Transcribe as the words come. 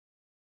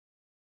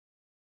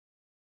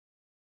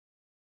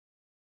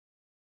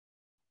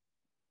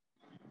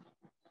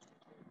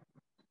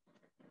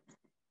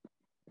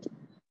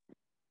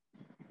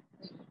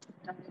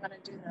I'm going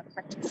to do the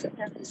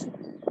participants.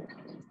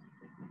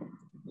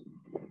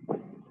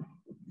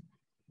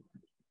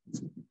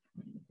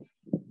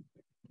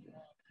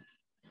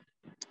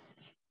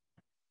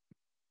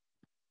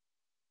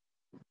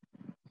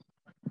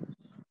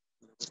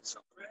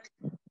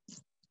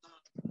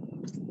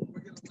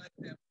 We're going to let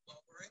them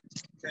lower it.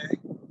 Okay.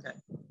 Okay.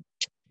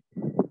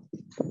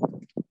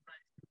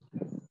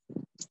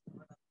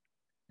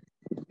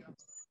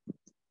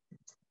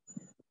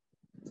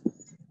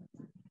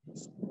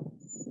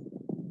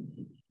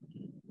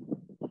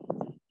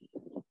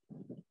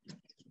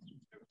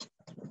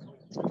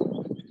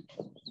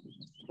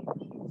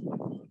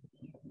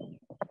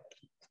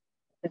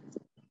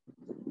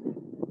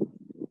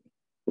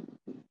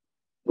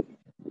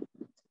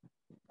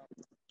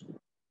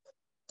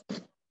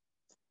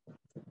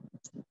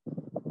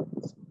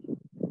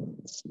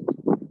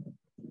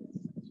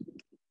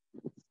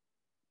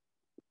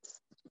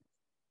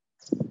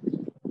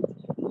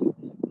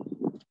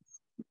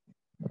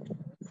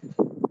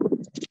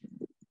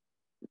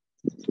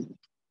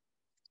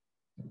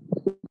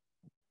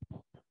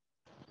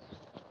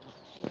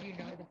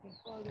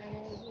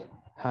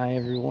 Hi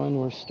everyone,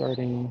 we're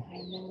starting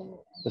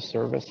the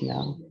service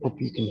now. Hope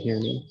you can hear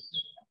me.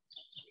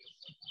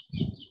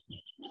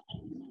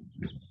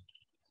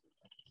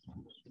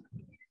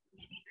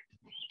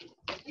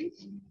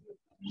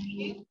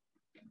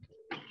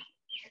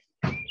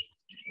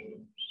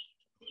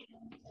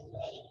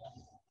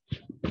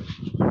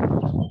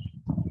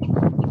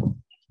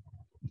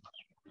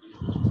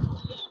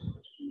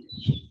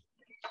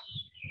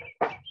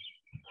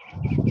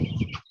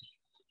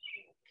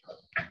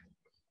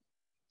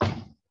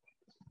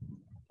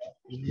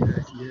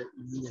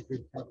 You need a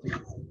good puppy.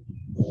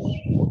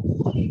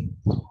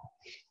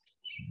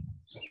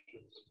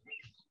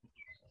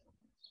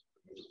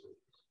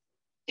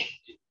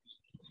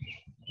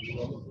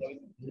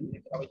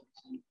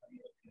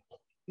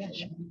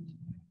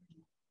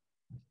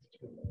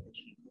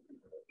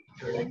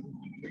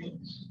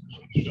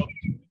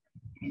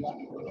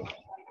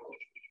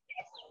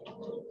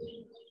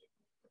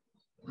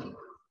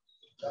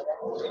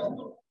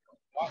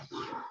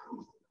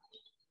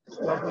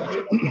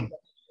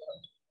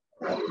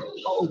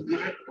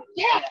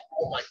 Yeah.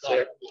 Oh my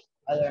God.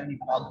 Are there any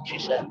problems? She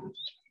said.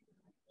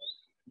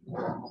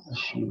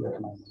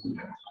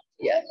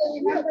 Yes, I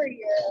remember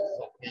you.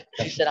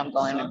 She said I'm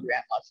going to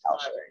grandma's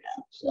house right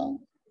now. So.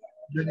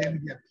 Your name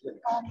again, please.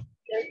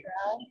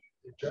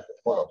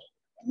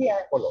 Yeah.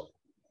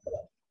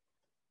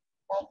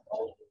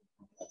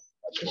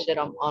 She said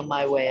I'm on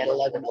my way at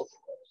 11:04.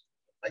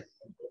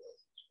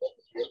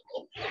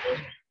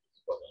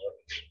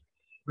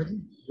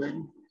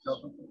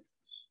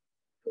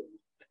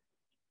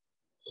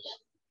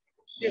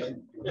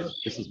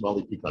 This is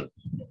Molly Pecan.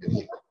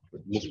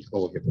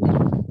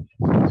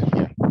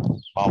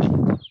 Molly.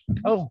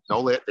 Oh,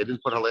 No, they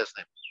didn't put her last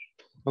name.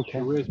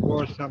 okay. Where's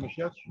Boris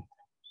Tomaszewski?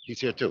 He's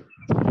here too.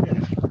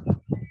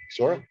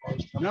 Saw him?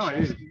 No, I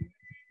didn't.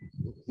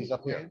 He's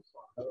up here.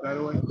 By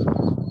the way.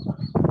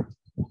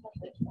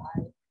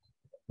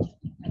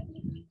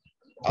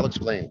 I'll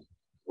explain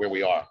where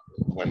we are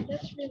when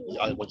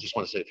I just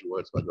want to say a few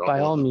words. But By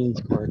all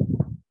means, Court.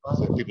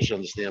 so people should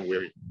understand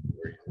where.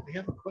 I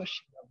have a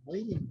question I'm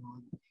waiting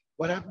on.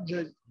 What happened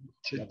to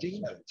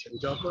Dina, to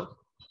Douglas?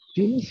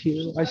 Dina's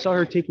here. I saw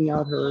her taking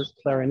out her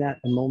clarinet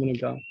a moment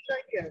ago.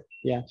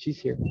 Yeah, she's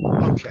here.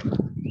 Okay.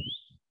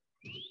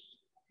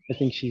 I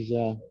think she's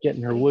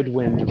getting her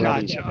woodwind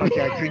ready. Gotcha.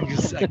 Okay, I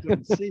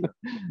couldn't see her.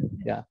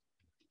 Yeah.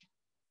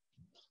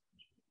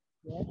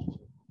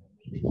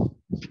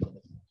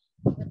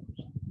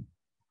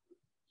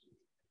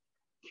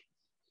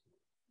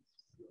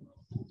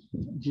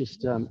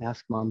 Just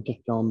ask Mom to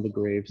film the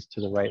graves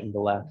to the right and the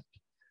left.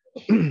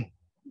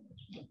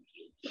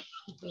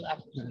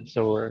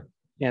 So we're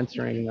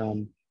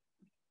answering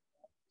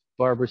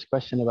Barbara's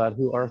question about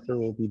who Arthur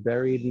will be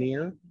buried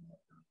near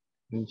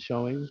and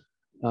showing.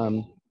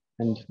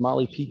 And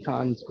Molly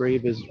Pecan's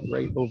grave is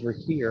right over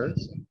here.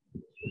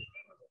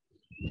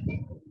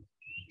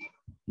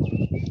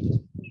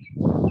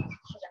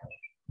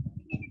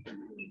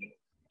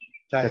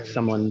 That's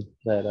someone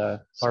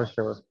that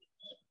Arthur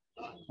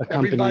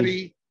accompanied.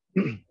 Everybody,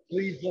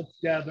 please let's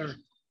gather.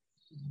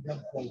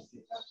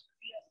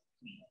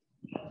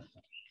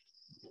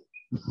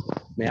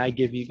 May I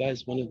give you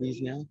guys one of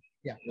these now?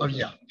 Yeah. Oh,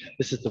 yeah.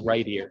 This is the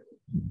right ear.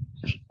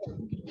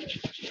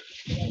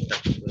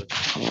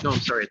 No, I'm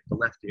sorry, it's the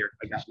left ear.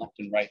 I got left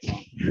and right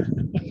wrong.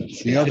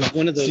 It's the other.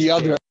 One of those. The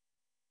other.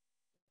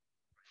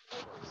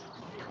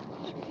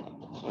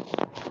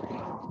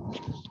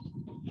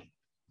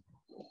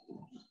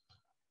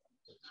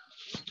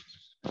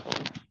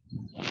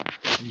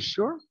 You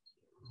sure?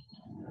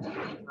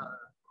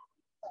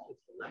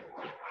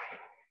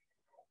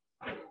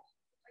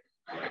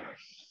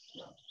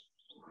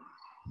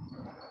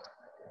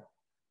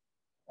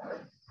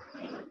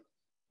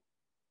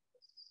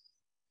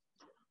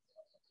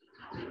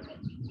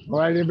 All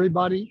right,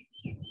 everybody.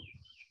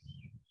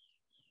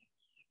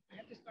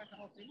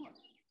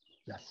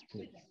 Yes,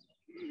 please.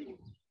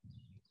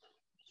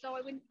 So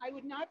I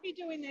would not be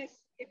doing this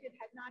if it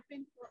had not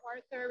been for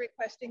Arthur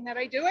requesting that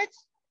I do it.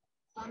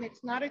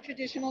 It's not a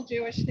traditional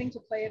Jewish thing to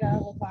play at a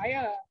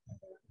levaya,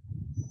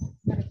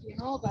 at a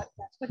funeral, but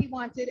that's what he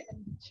wanted.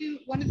 And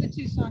one of the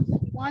two songs that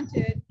he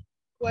wanted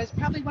was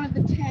probably one of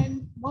the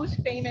 10 most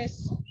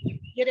famous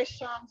Yiddish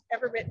songs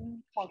ever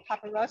written, called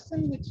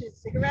Paparossen, which is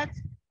cigarettes.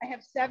 I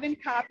have 7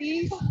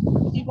 copies.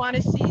 If you want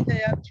to see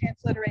the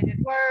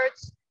transliterated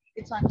words,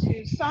 it's on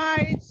 2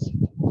 sides,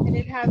 and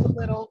it has a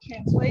little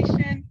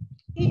translation.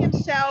 He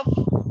himself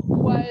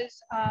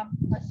was a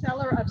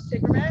seller of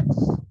cigarettes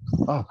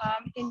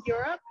in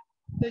Europe.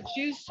 The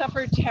Jews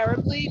suffered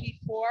terribly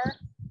before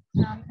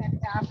and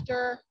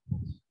after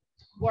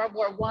World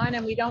War I,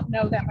 and we don't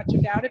know that much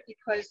about it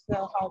because the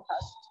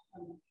Holocaust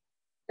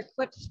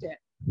eclipsed it.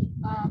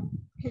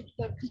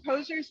 The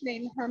composer's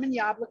named Herman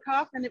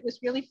Yablokov, and it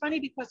was really funny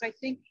because I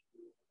think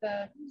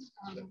the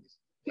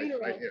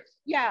funeral, right here.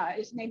 yeah,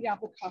 is named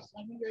Yablokov. So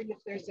I'm wondering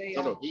if there's a.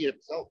 No, he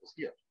himself is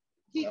here.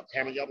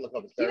 Hammond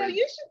Yablokov is You know, very.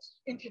 you should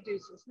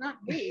introduce us,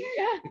 not me.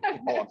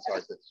 Oh, I'm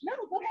sorry. No,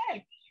 go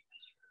ahead.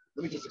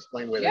 Let me just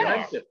explain where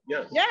Yes. they are.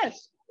 Yes.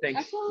 Yes. Thanks.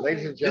 Absolutely.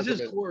 Ladies and This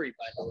gentlemen. is Corey,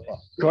 by the way.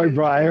 Corey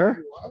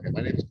Breyer. Okay,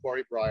 my name is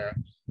Corey Breyer,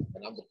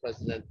 and I'm the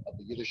president of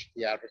the Yiddish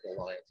Theatrical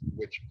Alliance,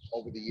 which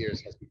over the years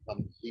has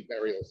become the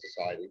burial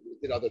society. We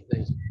did other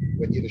things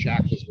when Yiddish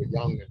actors were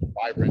young and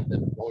vibrant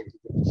and going to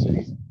different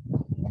cities.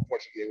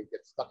 Unfortunately, they would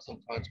get stuck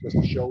sometimes because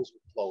the shows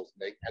would close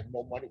and they had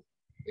no money.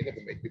 They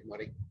never made big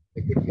money.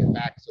 They couldn't get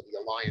back, so the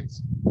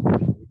Alliance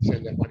would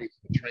send their money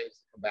for the trains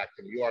to come back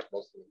to New York.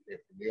 Most of them came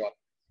from New York.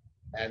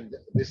 And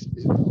this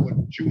is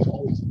what Jews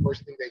always, the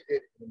first thing they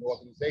did in an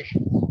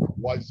organization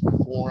was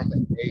form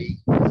would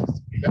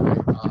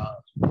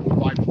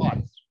buy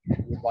plots.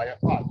 Would buy a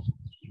plot.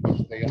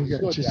 They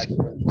understood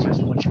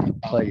Just want you to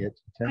play it.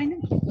 I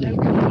know.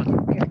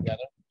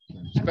 together,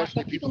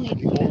 especially people from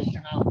the old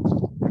towns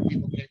where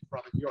people came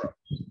from in Europe.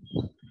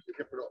 The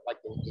different, like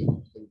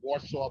the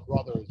Warsaw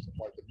Brothers,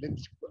 or the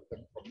Minsk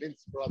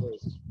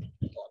Brothers,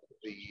 or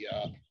the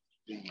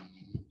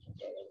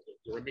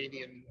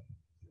Romanian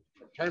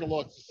Fraternal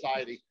Order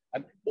Society.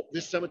 And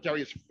this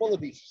cemetery is full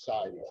of these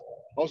societies.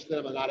 Most of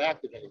them are not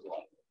active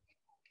anymore.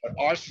 But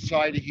our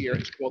society here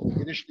is called the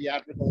Yiddish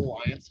Theatrical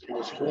Alliance. It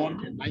was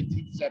formed in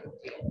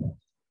 1917.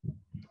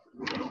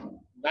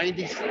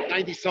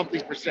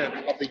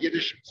 90-something% of the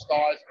Yiddish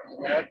stars in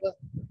America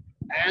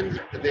and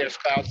their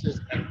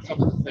spouses and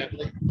some of the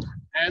family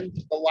and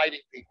the lighting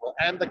people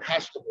and the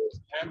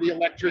customers and the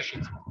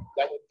electricians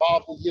that were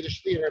involved with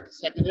Yiddish theater at the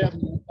Second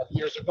Avenue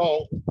years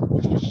ago,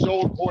 which was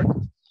so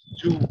important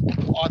to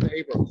Arthur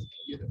Abrams,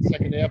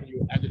 Second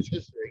Avenue and its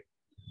history.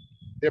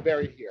 They're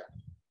buried here.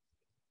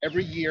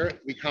 Every year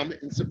we come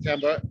in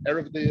September,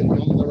 before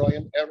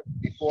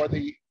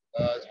the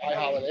high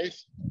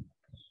holidays,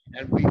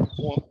 and we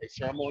perform a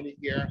ceremony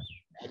here.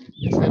 And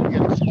instead of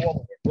getting smaller,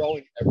 we're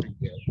growing every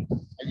year.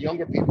 And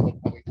younger people are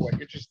coming who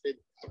are interested.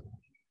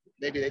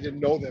 Maybe they didn't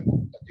know them,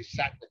 but they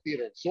sat in the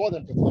theater and saw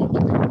them perform. They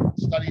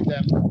studied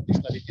them. They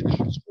studied Yiddish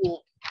in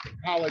school, in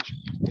college.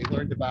 They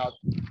learned about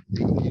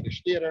the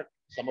Yiddish theater.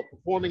 Some are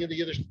performing in the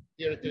Yiddish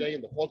theater today,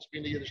 in the Folksby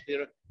in the Yiddish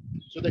theater.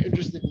 So they're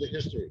interested in the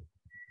history.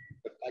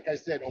 But like I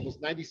said,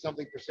 almost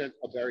 90-something%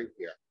 are buried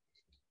here.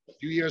 A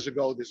few years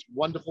ago, this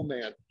wonderful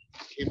man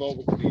came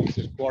over to me and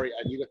says, Corey,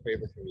 I need a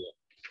favor from you.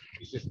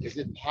 He says, is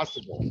it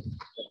possible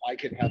that I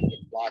can have the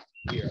block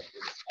here?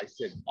 I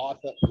said,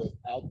 Arthur,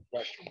 without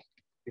question,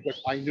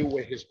 because I knew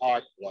where his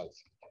heart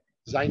was.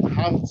 Sein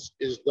Herz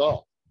is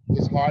da.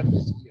 His heart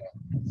is here.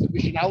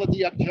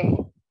 Sufficientality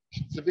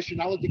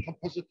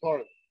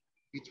compositor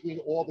between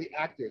all the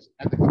actors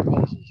and the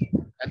composers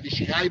and the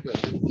schreiber,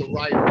 the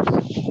writers,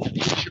 and the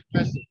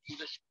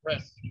Yiddish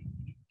press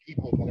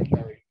people that are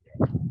buried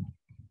here.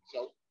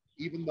 So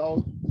even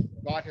though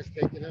God has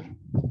taken him,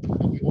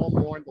 and we all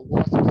mourn the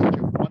loss of such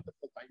a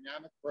wonderful,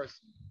 dynamic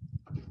person,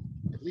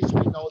 at least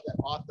we know that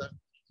Arthur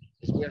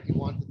is where he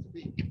wanted to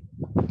be.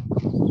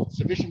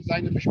 Submission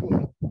sign of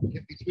Mishpura,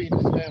 in between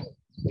his family.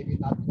 Maybe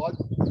not blood,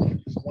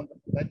 this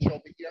wonderful bench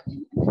over here,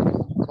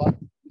 but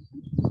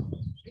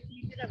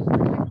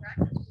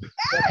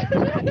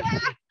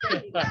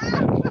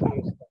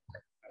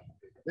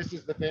this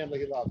is the family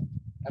he loved.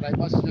 And I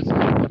must just say,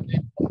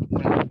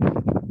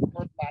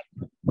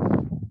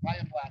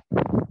 Brian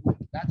Blackman.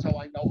 That's how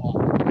I know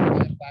Arthur.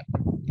 Brian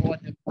Blackman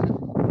brought him to the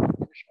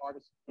Yiddish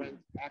Artists and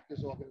Friends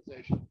Actors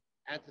Organization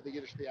and to the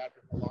Yiddish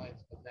Theatrical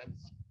Alliance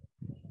events.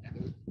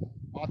 And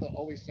Arthur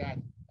always sat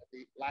at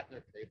the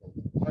Lattner table.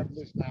 Herb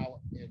lives now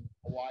in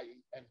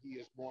Hawaii, and he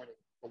is mourning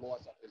the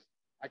loss of his,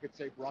 I could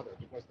say brother,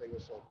 because they were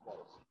so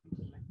close.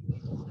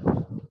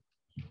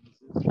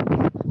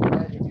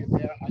 Herb, if you're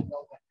there, I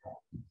know that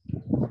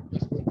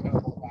just feel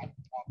terrible about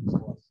Arthur's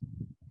loss.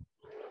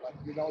 But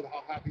you know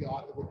how happy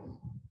Arthur would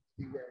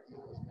be where he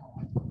is now.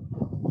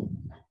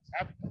 He's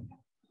happy.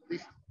 At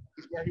least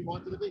he's where he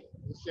wanted to be.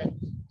 He said,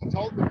 he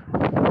told me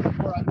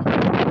before I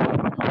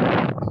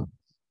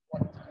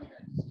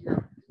he's here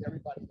with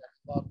everybody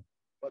that's loved.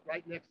 But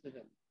right next to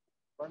him,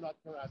 Bernard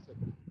Karasik,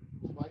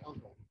 is my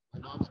uncle, my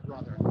mom's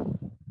brother.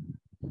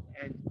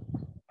 And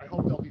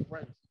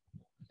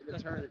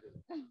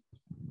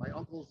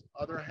April's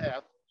other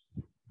half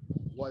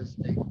was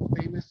a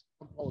famous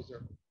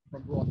composer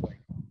from Broadway,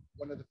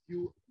 one of the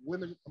few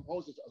women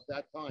composers of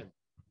that time.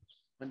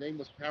 Her name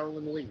was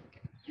Carolyn Lee,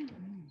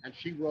 and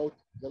she wrote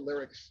the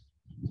lyrics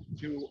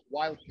to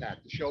Wildcat,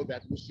 the show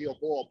that Lucille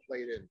Ball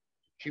played in.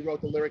 She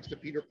wrote the lyrics to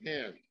Peter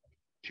Pan.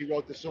 She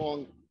wrote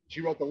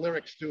the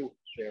lyrics to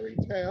Fairy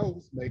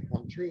Tales May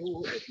Come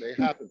True. It may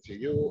happen to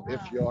you if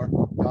you're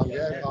young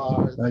at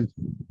heart.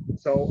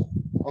 So,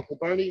 Uncle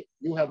Bernie,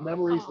 you have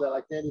memories that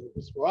I can't even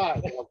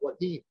describe of what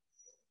he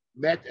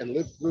met and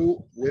lived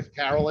through with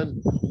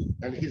Carolyn,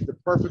 and he's the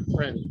perfect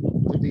friend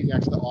to be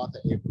next to Arthur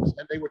Abrams.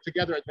 And they were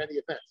together at many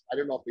events. I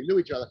don't know if they knew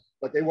each other,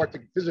 but they worked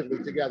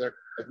physically together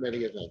at many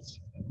events.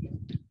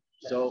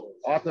 So,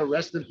 Arthur,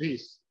 rest in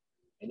peace.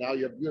 And now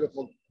your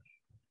beautiful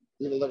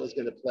Lena Little's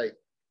going to play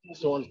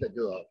songs that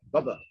do it.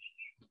 Bye-bye.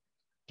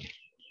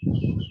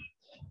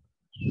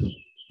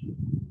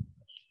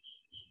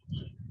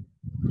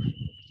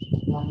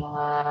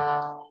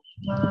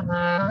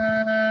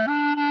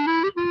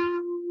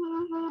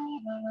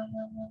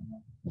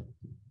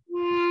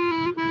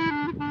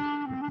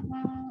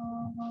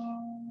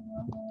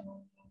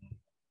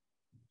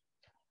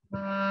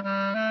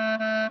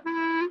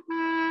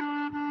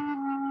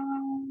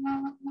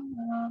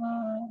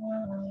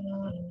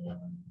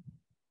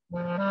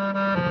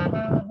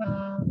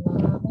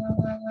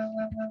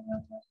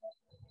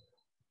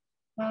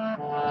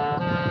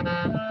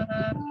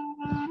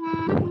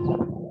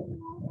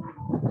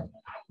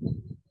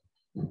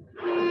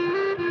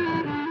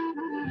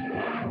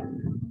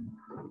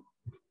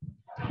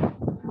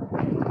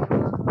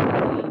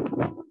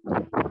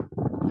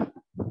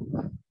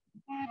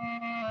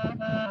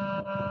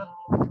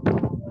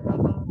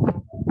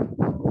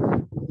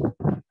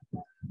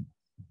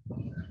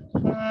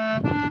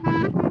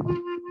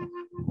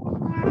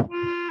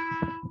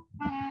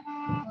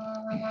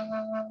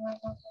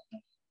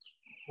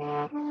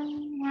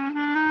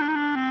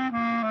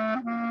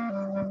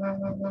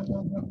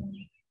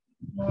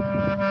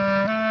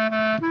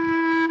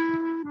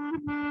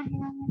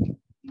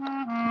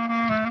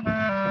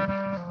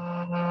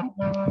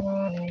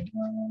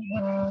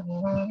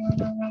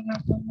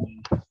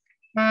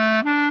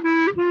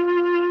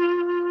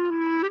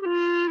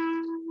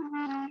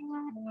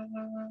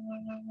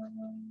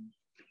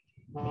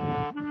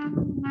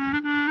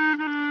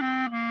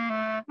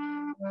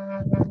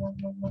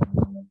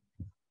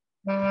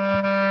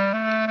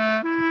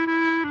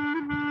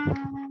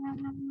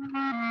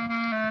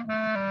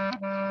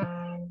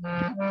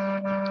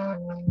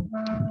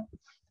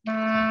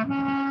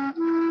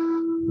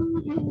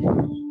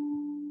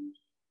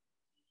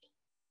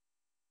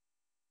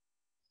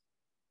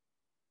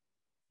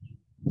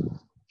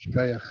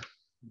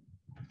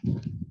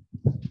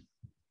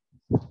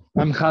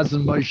 I'm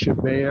Chazan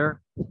Moshe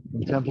Bear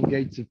from Temple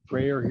Gates of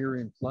Prayer here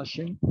in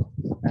Flushing,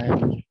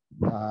 and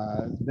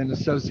been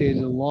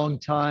associated a long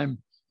time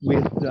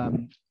with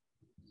the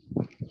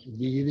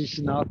Yiddish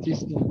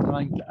Artist and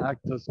Talent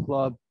Actors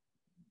Club,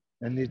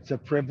 and it's a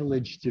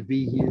privilege to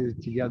be here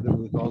together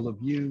with all of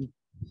you.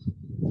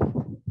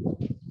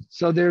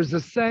 So there's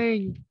a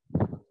saying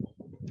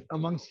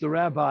amongst the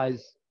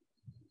rabbis,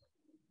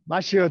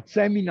 "Masher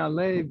yotzeh min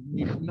halev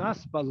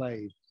nichnas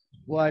balev."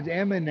 What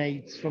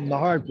emanates from the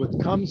heart, what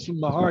comes from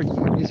the heart,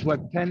 is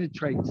what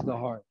penetrates the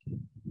heart.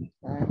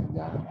 And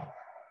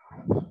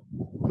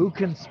who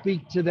can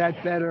speak to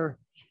that better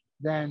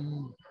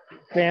than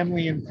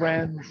family and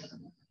friends?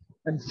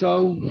 And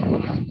so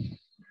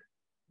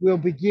we'll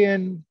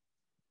begin,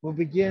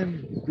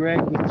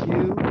 Greg, with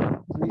you.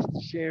 Please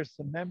to share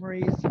some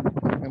memories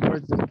and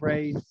words of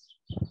praise.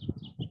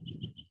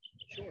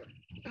 Sure.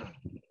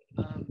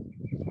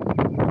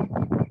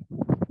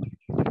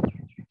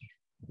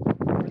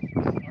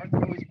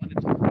 Arthur always wanted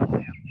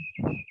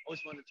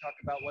to talk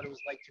about what it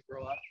was like to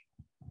grow up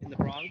in the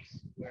Bronx,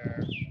 where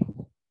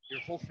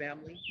your whole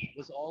family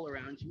was all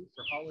around you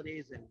for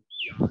holidays and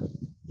beyond.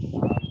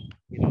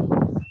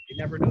 You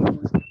never know who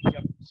was going to pick you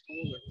up from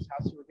school or whose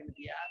house you were going to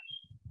be at.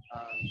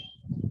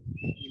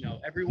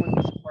 Everyone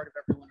was a part of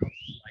everyone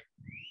else's life.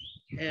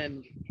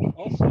 And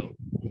also,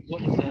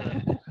 what was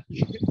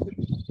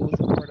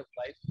a part of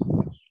life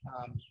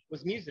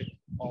was music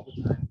all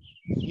the time.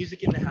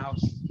 Music in the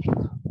house,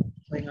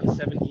 playing on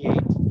 78,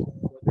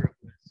 whether it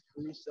was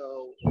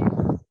Caruso,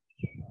 or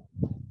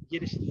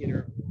Yiddish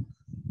theater,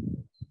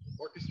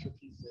 orchestra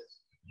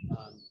pieces.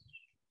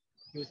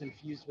 He was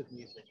infused with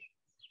music.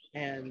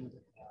 And,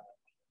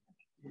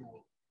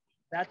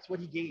 that's what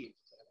he gave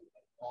to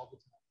everybody all the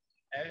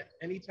time.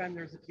 Anytime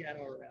there was a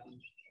piano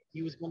around,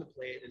 he was going to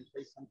play it and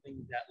play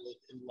something that would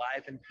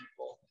enliven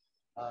people.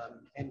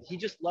 And he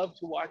just loved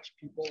to watch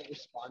people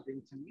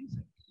responding to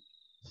music.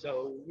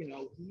 So, he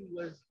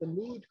was the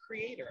mood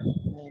creator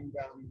and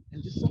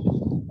just someone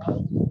who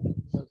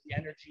loved the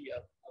energy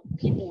of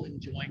people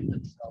enjoying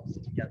themselves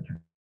together.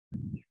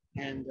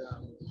 And,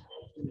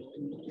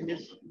 in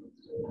his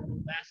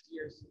last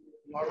years,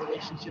 our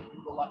relationship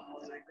grew a lot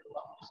more, and I heard a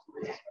lot more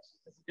stories, especially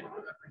because he didn't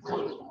remember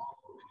his own.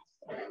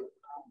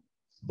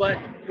 But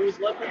it was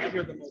lovely to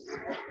hear the most.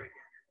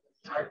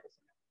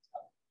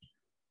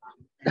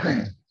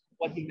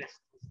 what he missed.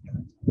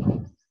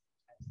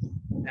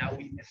 Now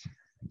we miss him.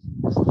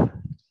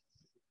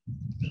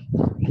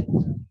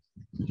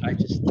 I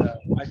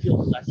feel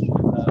blessed. A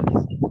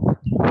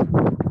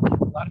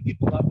lot of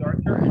people loved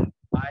Arthur, and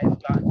I've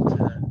gotten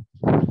to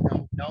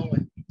know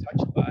and be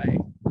touched by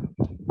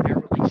their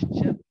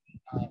relationship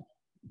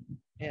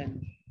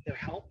and their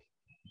help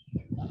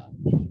in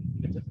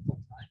a difficult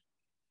time.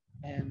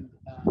 And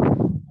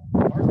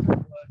Arthur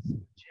was a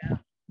gem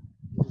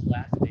in his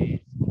last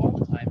days, all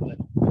the time, but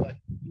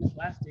in his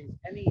last days,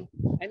 anything,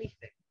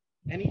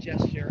 any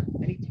gesture,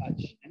 any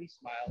touch, any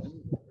smile,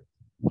 any word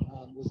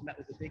was met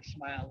with a big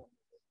smile and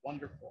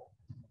wonderful.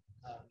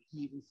 He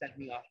even sent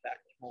me off back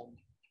home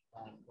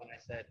when I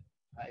said,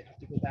 I have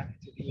to go back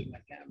to be with my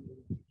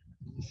family.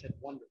 He said,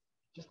 wonderful.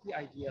 Just the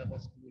idea of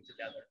us being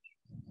together.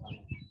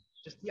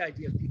 Just the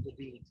idea of people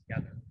being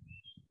together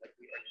like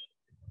we are.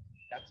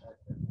 That's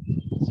Arthur.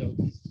 So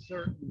he's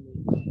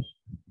certainly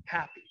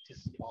happy to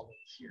see all of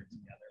us here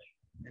together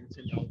and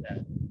to know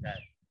that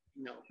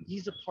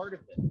he's a part of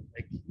it.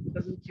 Like, he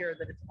doesn't care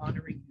that it's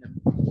honoring him.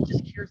 He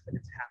just cares that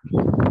it's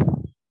happening.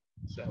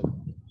 So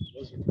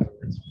those are my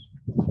words.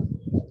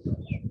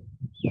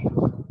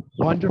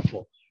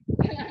 Wonderful.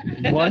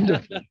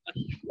 Wonderful.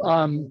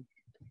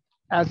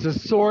 As a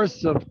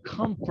source of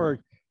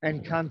comfort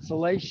and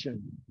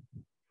consolation,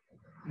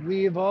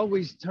 we have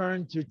always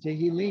turned to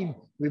Tehillim.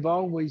 We've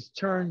always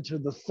turned to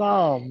the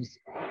Psalms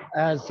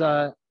as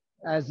a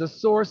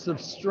source of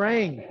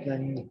strength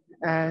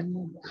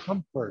and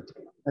comfort.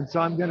 And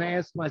so I'm going to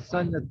ask my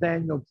son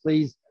Nathaniel,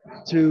 please,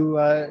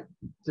 to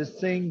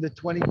sing the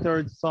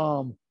 23rd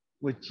Psalm,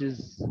 which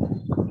is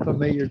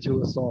familiar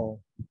to us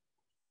all.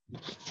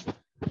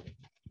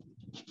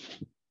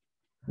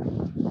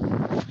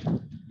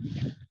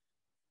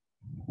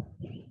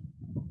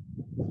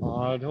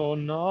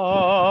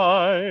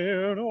 Adonai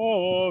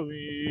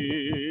rovi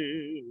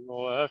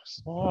lo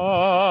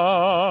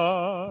echsad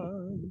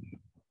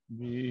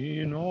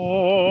binod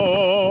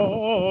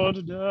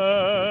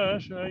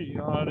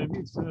deshayar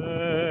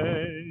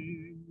bitzei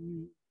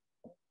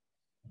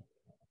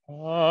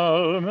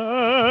al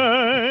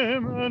mei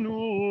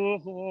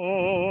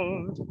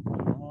menuchot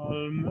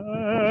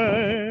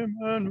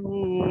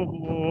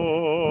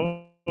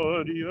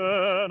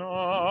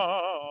yenalei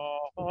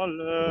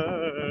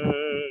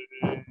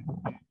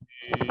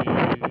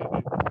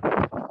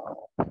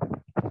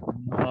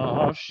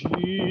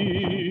Nafshi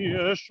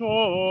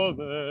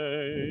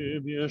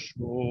yeshovei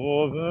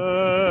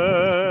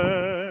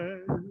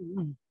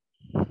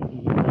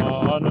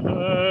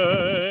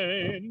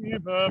yanheini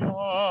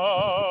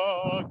b'maket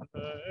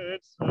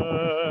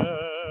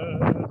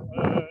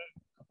tzedek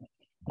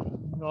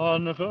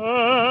yanheini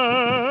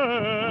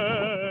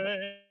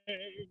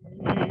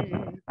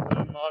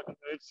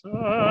b'maket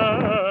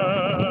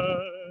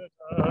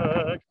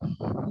tzedek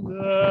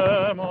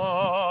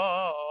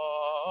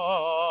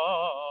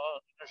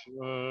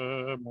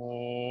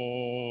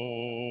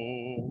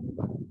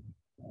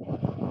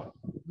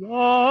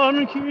Gan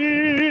ki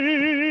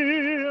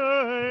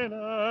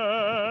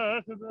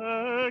elech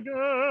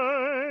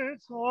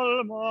begetz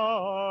al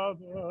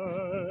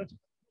mavet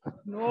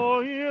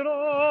no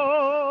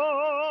irara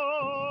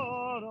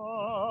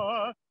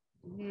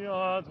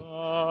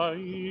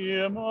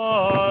yadai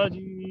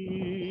madi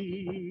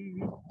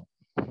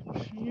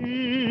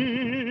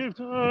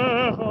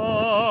shivtecha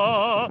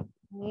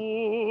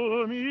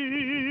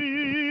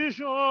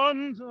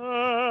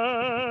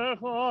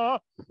umishantecha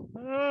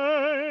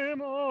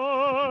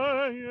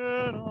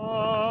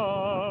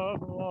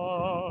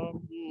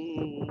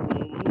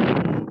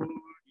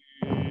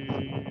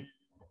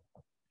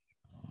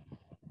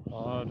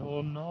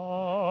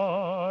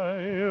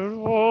Adonai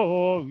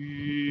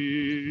rovi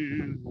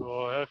lo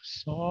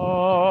echsad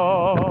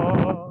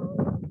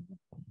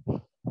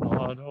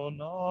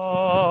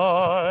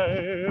Adonai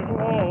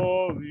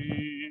rovi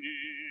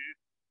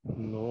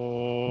lo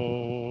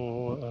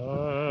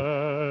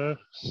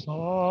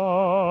echsad.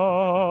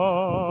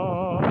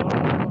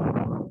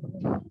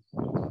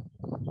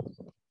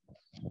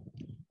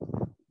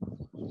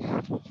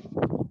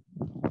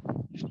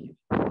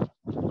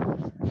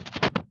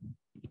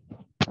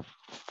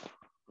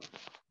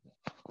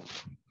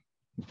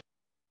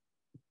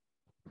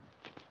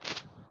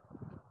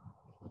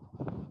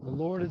 The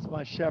Lord is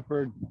my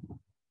shepherd,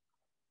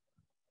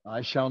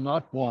 I shall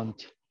not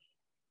want.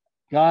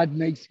 God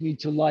makes me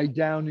to lie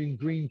down in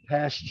green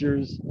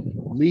pastures,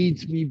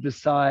 leads me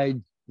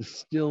beside the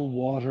still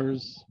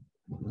waters,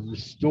 and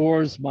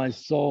restores my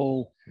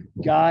soul,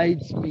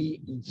 guides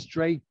me in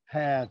straight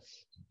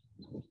paths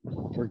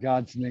for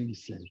God's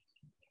name's sake.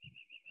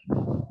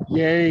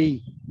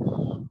 Yea,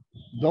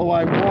 though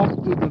I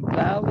walk through the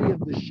valley of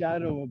the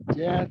shadow of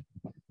death,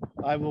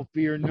 I will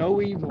fear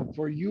no evil,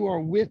 for you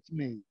are with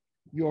me.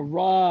 Your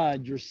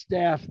rod, your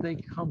staff, they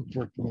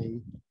comfort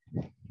me.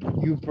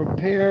 You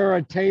prepare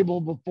a table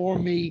before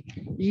me,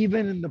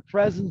 even in the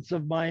presence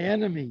of my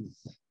enemies.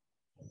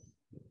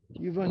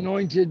 You've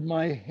anointed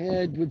my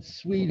head with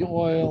sweet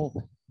oil.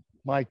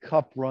 My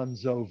cup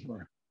runs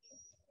over.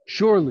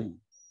 Surely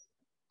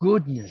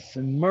goodness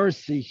and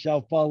mercy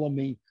shall follow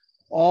me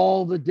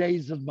all the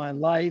days of my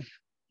life,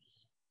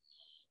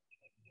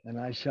 and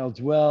I shall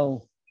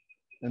dwell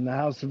in the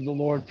house of the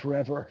Lord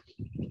forever.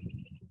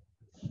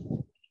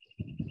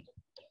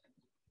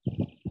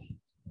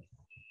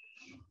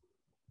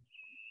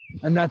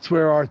 And that's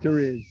where Arthur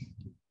is,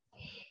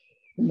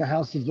 in the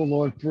house of the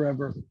Lord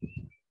forever.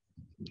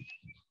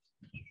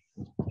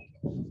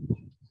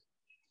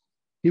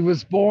 He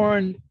was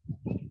born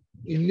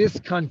in this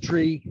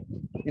country,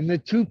 in the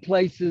two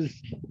places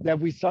that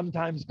we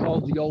sometimes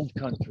call the old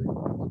country.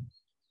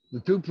 The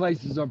two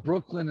places are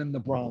Brooklyn and the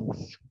Bronx.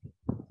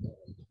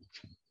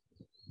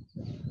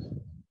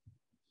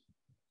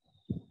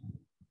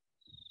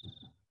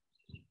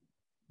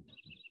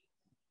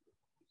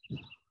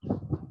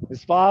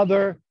 His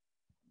father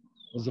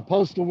was a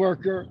postal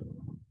worker,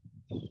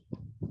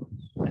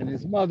 and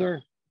his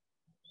mother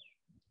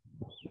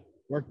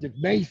worked at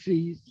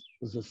Macy's,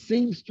 was a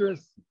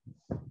seamstress,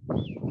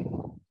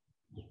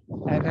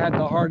 and had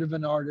the heart of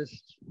an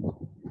artist.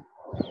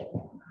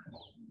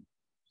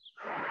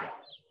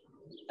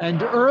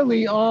 And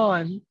early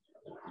on,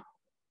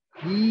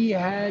 he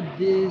had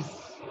this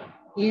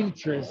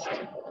interest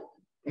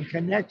and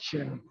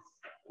connection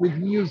with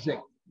music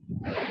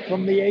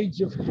from the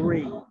age of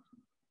 3.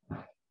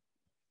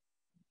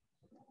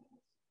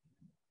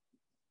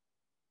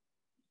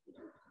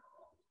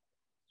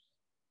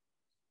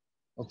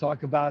 I'll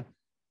talk about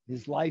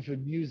his life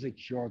in music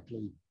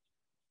shortly.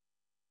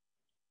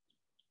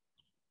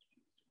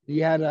 He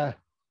had a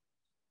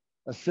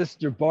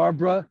sister,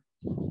 Barbara.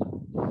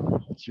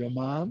 That's your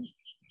mom.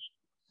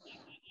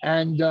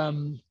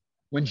 And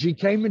when she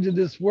came into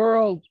this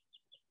world,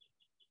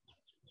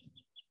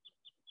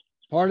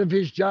 part of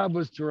his job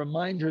was to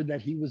remind her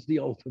that he was the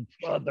older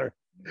brother.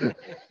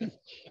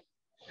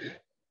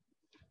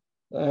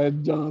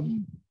 And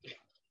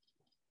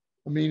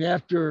I mean,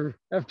 after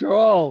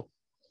all,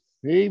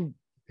 he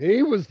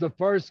was the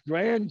first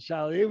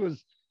grandchild.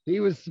 He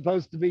was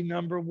supposed to be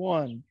number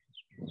 1.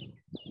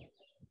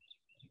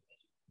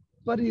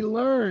 But he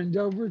learned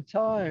over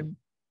time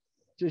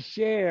to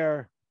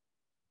share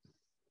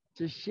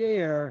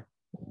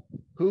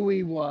who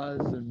he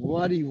was and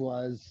what he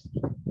was,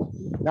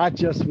 not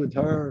just with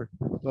her,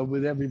 but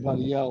with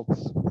everybody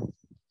else.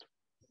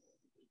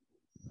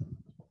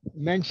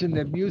 Mentioned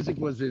that music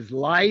was his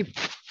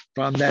life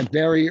from that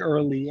very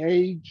early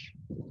age.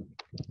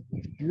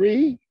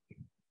 3,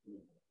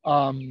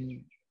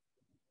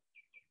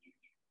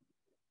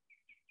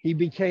 he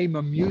became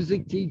a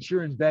music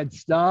teacher in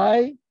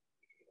Bed-Stuy.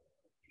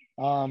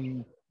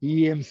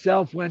 He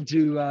himself went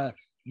to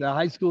the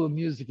High School of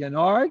Music and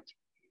Art,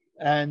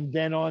 and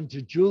then on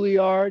to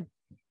Juilliard,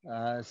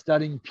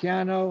 studying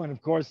piano, and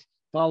of course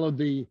followed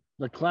the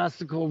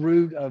classical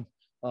route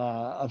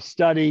of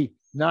study,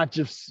 not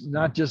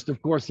just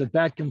of course at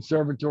that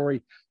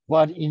conservatory,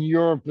 but in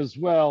Europe as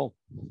well,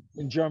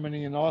 in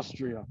Germany and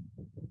Austria.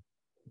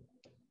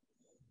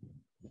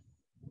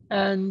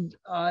 And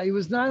he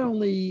was not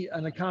only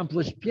an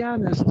accomplished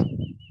pianist,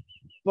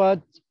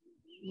 but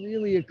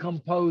really a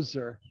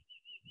composer.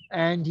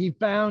 And he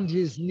found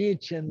his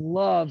niche and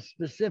love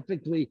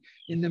specifically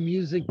in the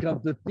music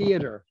of the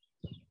theater.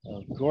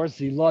 Of course,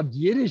 he loved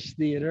Yiddish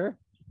theater.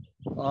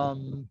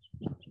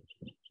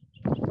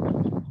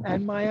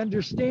 And my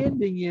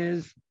understanding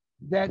is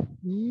that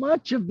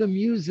much of the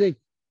music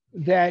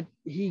that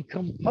he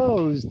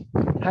composed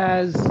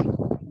has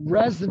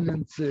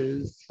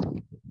resonances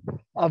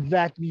of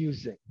that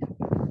music.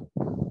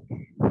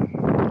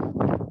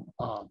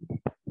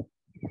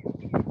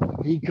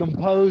 He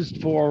composed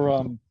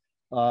for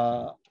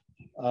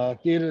a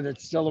theater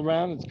that's still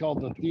around. It's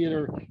called the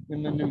Theater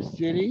in the New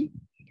City,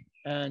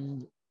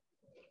 and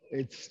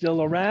it's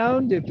still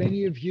around. If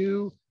any of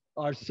you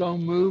are so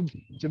moved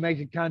to make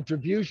a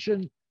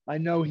contribution, I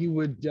know he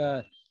would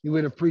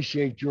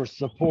appreciate your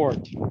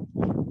support.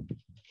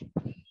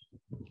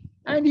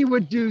 And he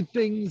would do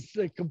things,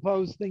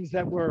 compose things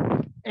that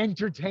were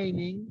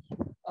entertaining,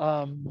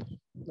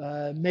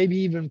 maybe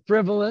even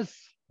frivolous,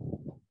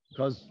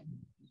 because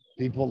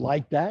people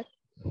like that.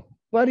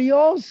 But he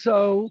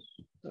also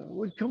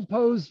would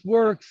compose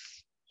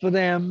works for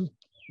them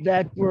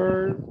that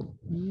were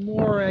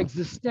more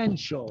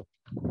existential.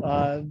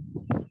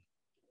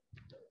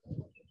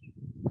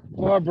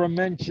 Barbara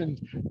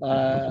mentioned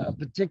a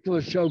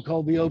particular show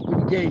called The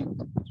Open Gate.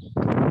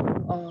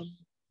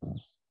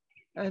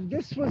 And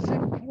this was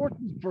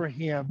important for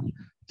him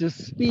to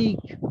speak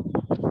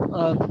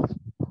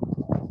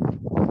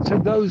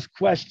to those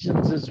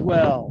questions as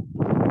well.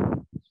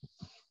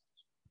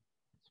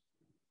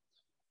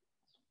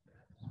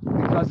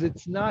 Because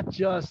it's not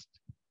just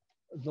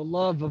the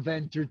love of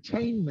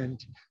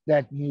entertainment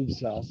that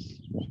moves us,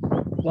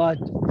 but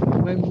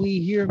when we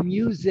hear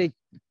music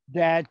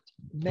that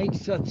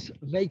makes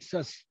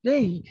us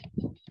think,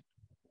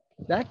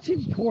 that's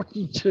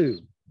important too.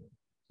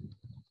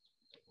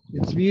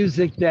 It's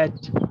music that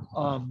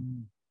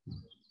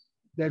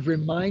that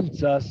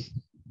reminds us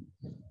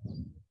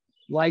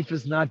life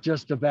is not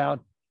just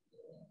about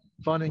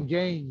fun and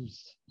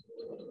games.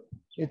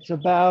 It's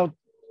about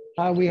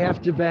how we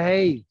have to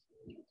behave.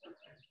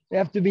 We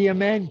have to be a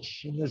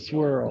mensch in this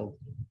world.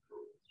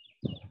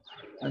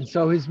 And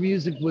so his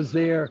music was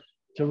there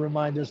to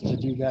remind us to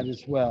do that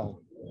as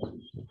well.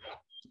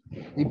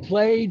 He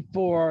played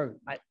for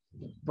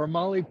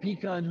Molly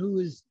Pecan,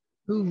 who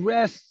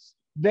rests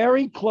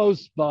very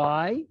close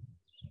by,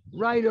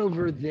 right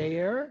over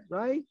there,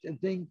 right? I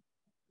think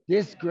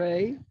this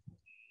grave.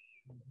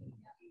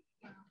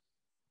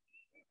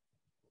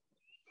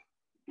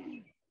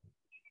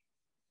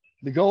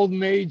 The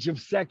golden age of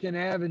Second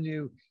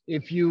Avenue.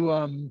 If you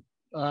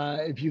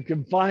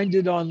can find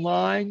it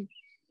online,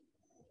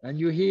 and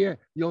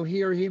you'll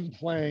hear him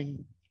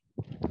playing.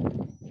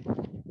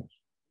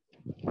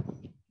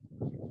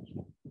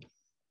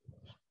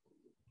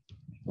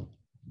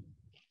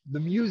 The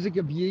music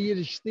of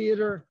Yiddish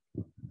theater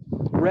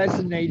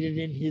resonated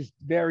in his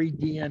very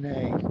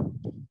DNA.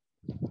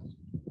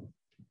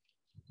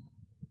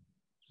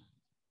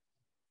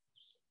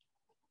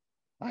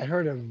 I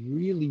heard a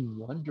really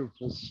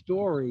wonderful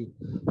story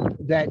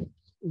that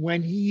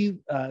when he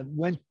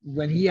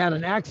had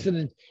an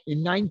accident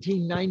in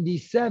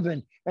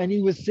 1997 and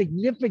he was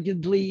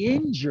significantly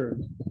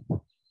injured,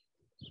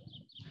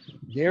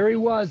 there he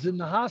was in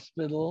the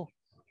hospital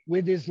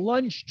with his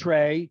lunch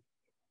tray,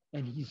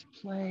 and he's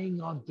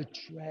playing on the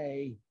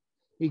tray.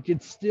 He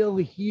could still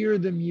hear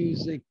the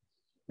music,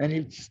 and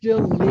it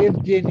still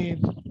lived in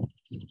him.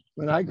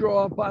 When I grow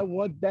up, I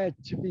want that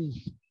to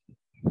be,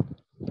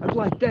 I'd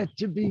like that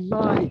to be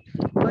my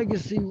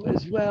legacy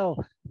as well.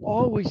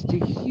 Always to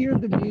hear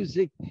the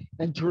music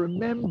and to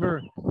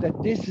remember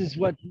that this is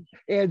what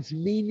adds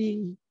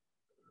meaning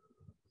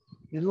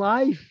in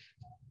life.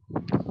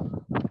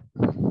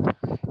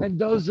 And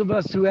those of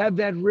us who have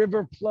that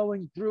river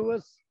flowing through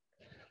us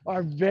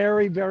are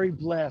very, very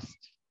blessed.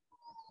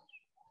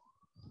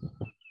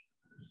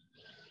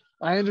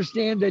 I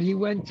understand that he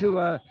went to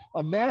a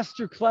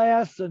master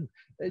class and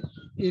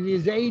in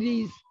his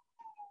 80s,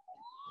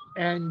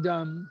 and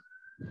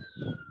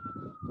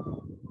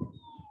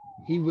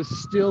he was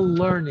still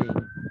learning.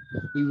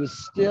 He was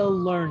still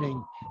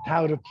learning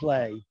how to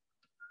play.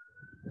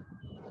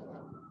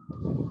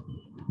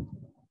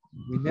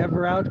 We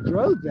never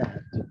outgrow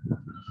that.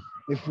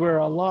 If we're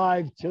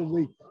alive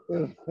till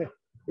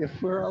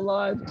if we're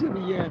alive to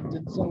the end,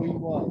 and so he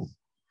was.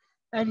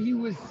 And he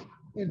was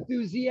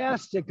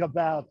enthusiastic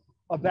about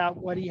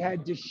what he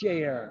had to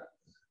share.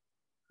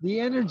 The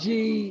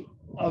energy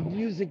of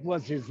music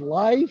was his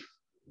life,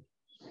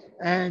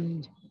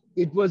 and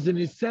it was an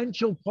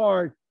essential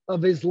part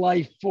of his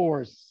life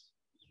force.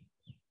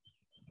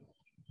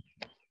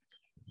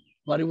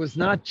 But it was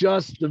not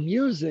just the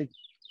music,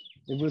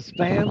 it was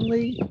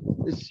family,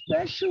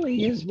 especially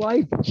his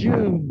wife,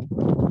 June.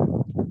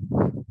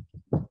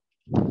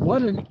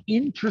 What an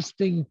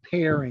interesting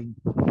pairing.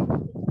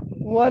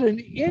 What an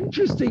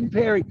interesting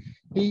pairing.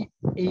 He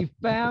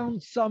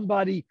found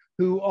somebody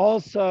who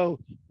also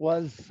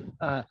was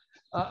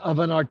of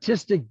an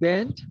artistic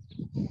bent,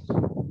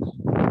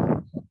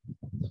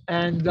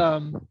 and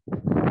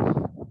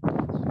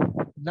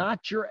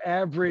not your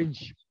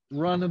average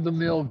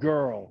run-of-the-mill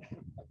girl.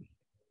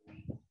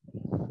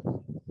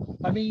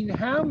 I mean,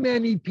 how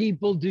many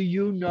people do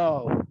you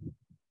know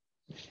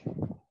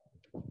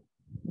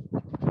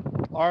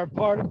are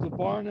part of the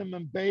Barnum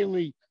and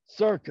Bailey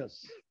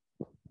circus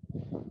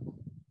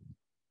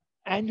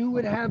and who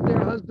would have their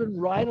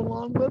husband ride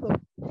along with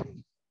them?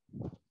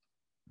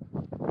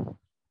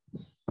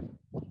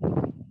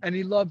 And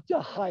he loved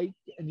to hike,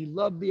 and he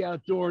loved the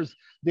outdoors.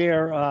 They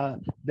love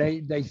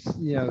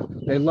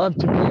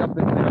to be up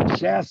in Mount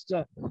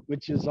Shasta,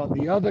 which is on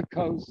the other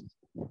coast.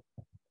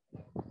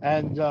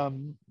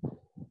 And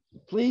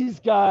please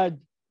God,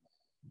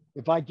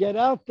 if I get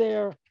out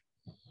there,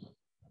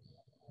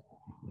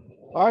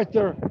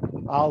 Arthur,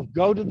 I'll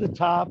go to the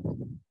top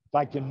if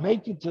I can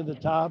make it to the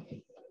top,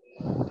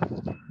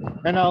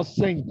 and I'll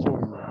sing for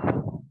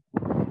you.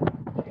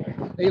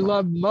 He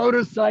loved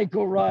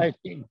motorcycle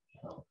riding.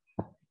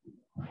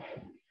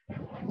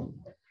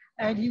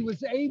 And he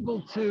was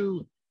able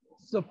to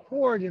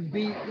support and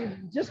be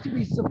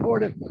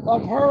supportive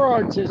of her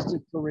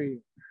artistic career.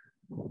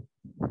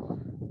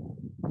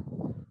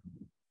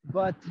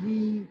 But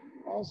he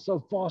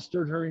also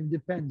fostered her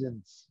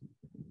independence.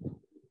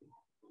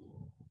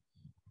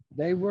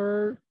 They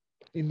were,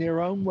 in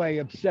their own way,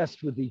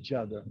 obsessed with each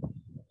other.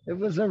 It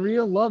was a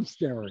real love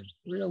story,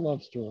 real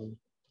love story.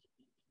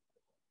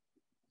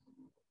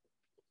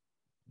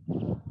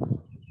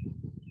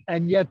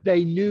 And yet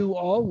they knew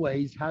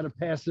always how to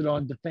pass it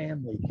on to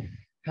family.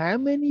 How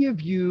many of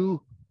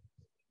you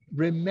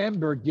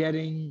remember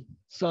getting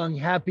sung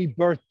happy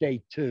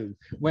birthday to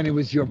when it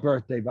was your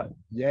birthday? But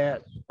yeah,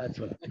 that's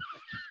what.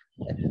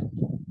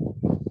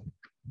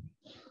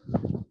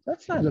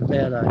 That's not a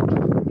bad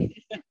idea.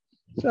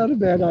 It's not a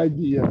bad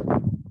idea.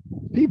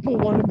 People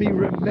want to be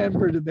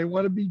remembered and they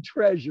want to be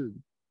treasured.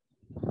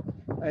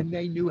 And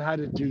they knew how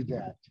to do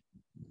that.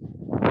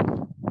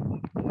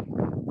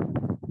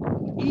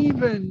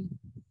 Even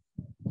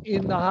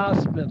in the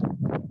hospital,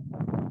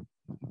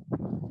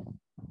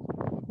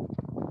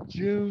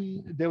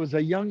 June, there was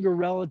a younger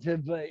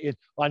relative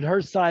on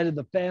her side of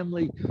the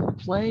family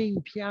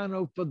playing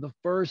piano for the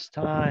first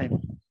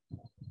time.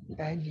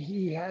 And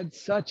he had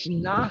such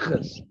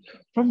nachas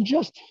from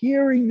just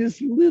hearing this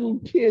little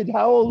kid.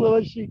 How old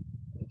was she?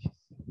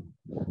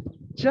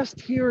 Just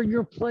hearing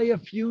her play a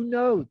few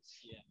notes.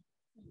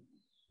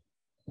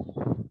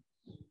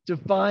 To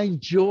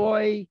find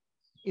joy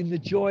in the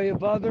joy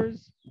of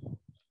others.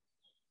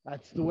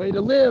 That's the way to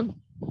live.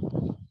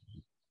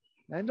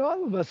 And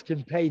all of us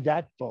can pay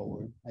that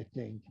forward, I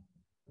think.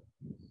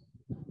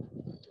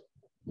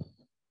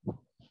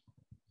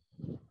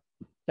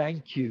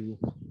 Thank you.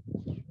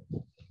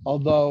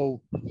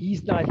 Although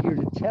he's not here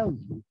to tell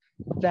you,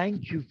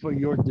 thank you for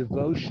your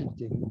devotion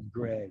to him,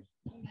 Greg.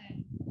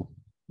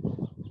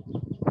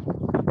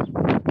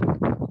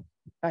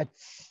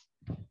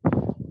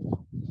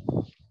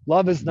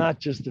 Love is not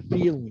just a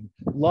feeling.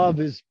 Love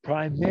is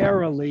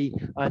primarily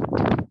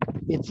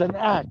it's an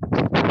act.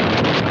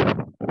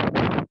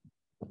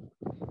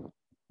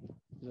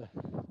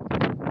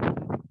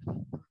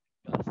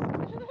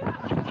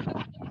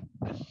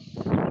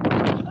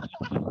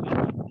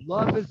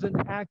 Love is an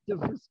act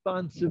of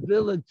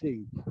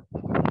responsibility.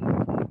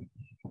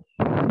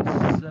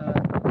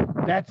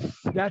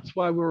 That's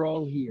why we're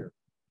all here.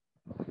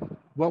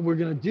 What we're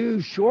going to do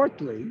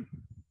shortly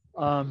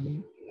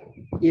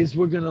is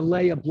we're going to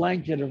lay a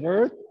blanket of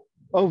earth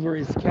over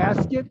his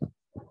casket,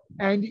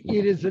 and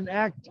it is an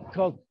act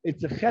called,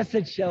 it's a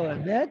chesed shel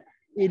emet.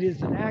 It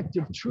is an act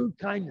of true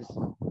kindness.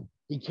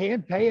 He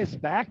can't pay us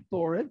back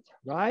for it,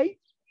 right?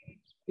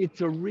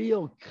 It's a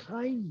real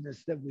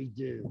kindness that we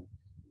do.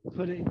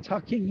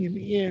 Tucking him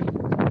in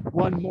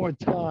one more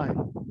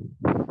time.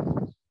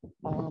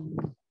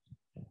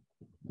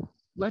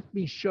 Let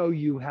me show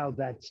you how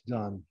that's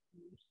done.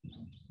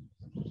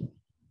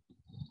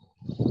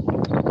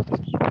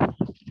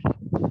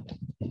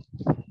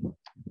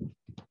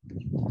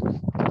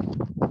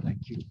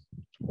 Thank you.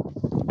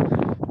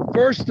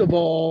 First of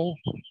all,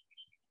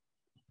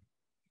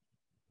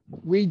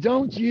 we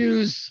don't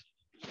use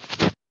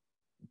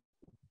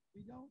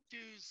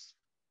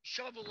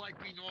shovel like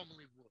we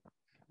normally would.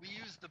 We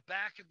use the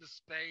back of the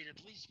spade,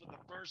 at least for the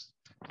first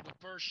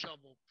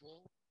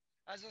shovelful,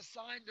 as a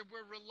sign that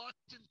we're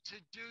reluctant to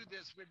do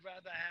this. We'd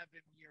rather have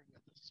him here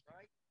with us,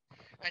 right?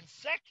 And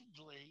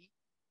secondly,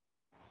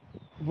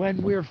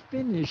 when we're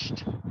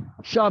finished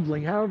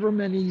shoveling, however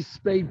many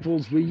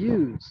spadefuls we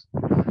use,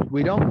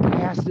 we don't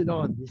pass it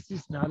on. This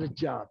is not a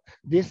job.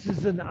 This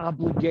is an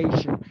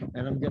obligation.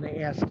 And I'm going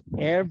to ask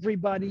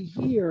everybody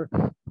here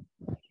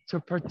to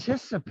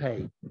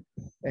participate.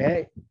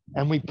 Okay?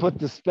 And we put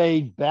the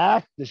spade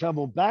back, the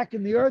shovel back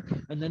in the earth,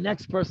 and the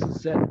next person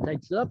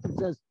takes it up and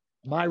says,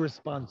 my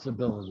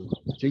responsibility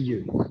to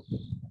you.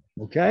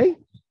 Okay?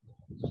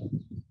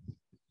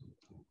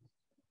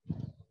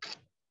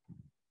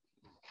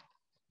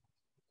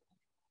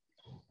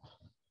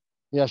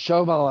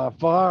 Yashov al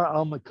afar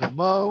al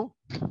makamo.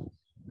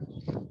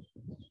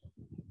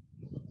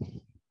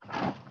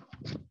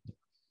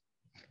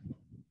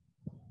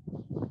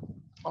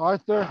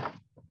 Arthur,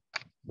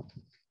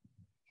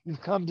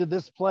 you've come to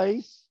this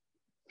place.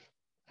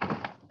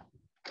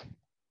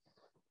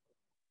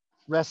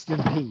 Rest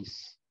in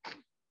peace.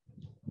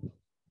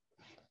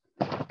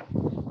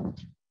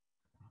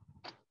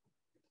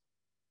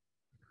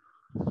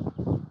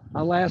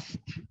 I'll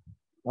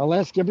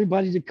ask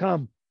everybody to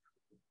come.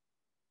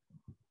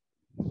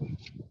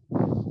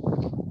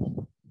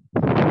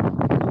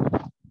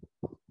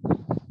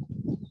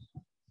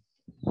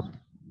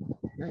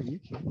 Yeah, you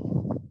can.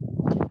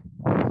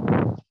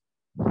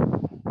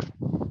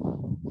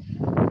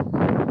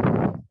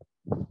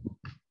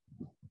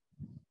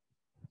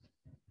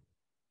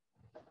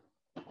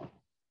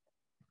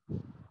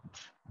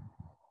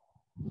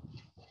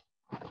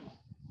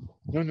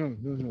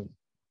 No.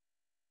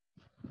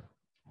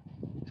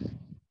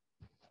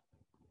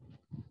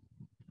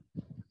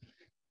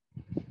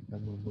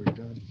 And when we're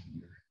done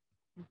here.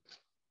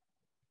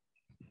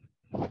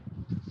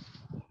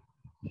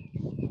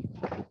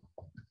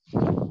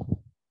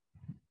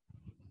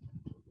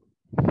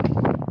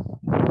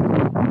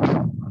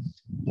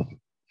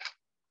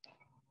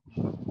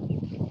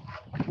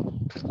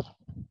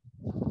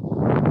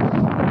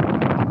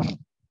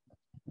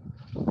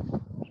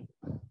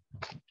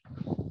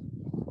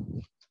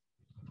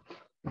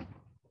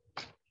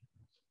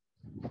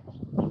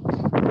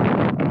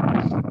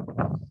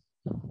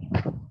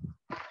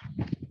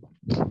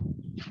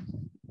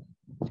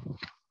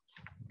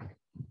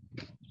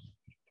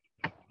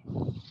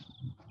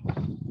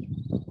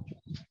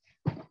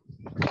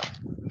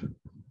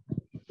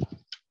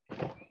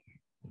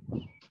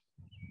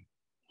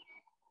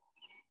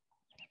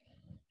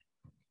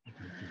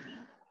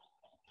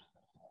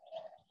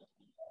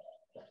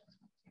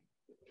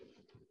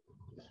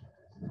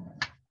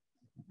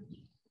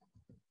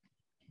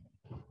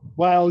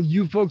 While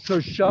you folks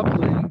are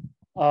shoveling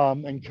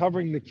and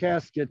covering the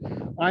casket,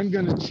 I'm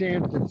going to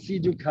chant the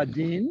Tziduk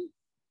Hadin.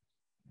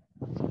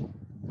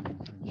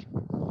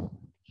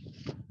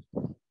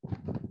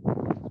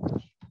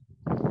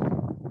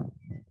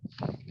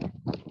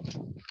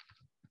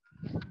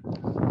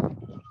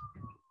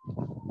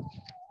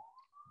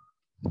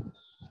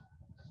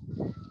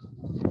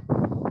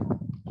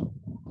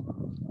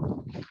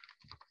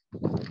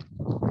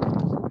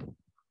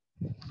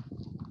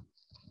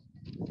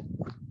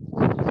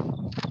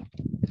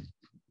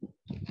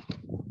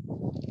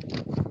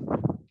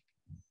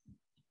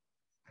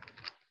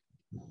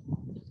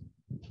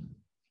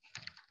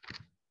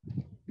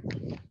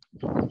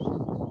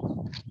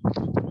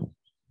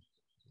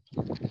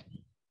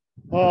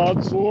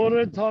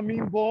 עצור את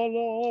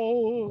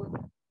המבולות,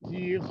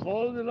 כי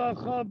כל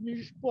דרכיו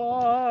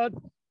משפט,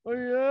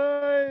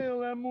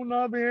 ויהיה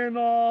אמונה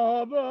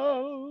בעיניו,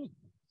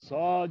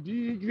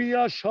 צדיק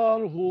וישר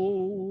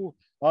הוא,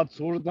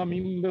 עצור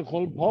דמים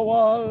בכל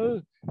פועל,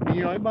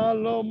 ויאמר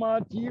לו מה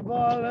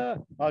תיבל,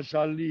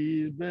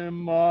 השליט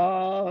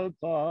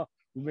במטה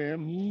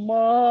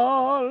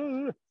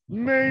ומעל,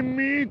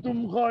 ממית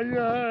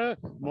ומחיה,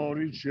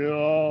 מוריד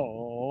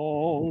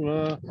שאול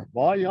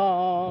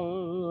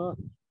ויעל.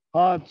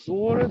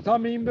 עצור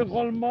תמים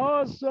בכל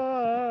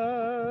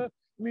מעשה,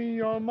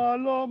 מיאמר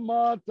לו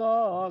מה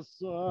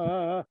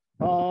תעשה,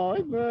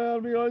 האמר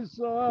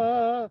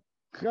ויעשה,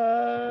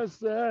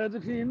 חסד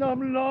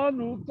חינם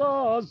לנו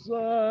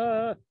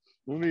תעשה,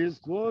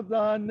 ובזכות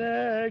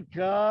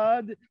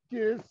הנקד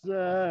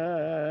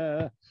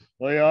כיסא,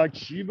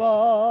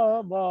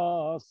 ויקשיבה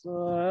מעשה.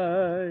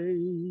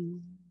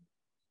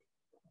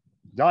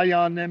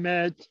 דיין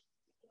אמת,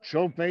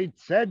 שופט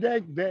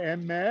צדק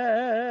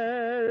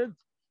באמת,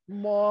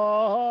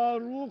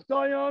 מערוך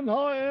דיין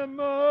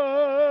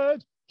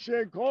האמת,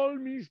 שכל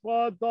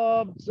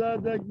משפטיו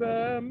צדק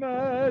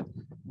באמת,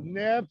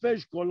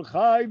 נפש כל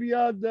חי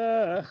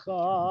בידיך,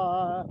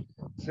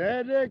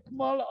 צדק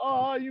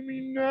מלאה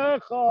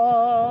ימינך,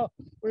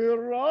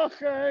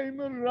 ורחם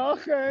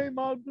רחם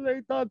על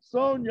פליטת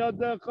צאן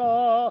ידיך,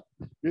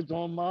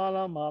 ותאמר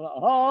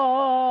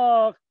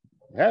למלאך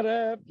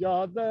הרף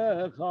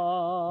ידיך.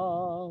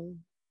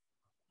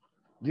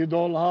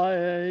 גדול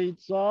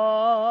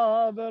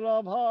העצה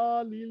ורב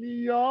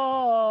הליליה,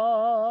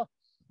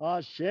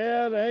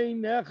 אשר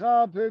עיניך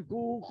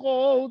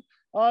פקוחות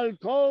על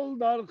כל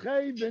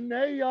דרכי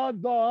בני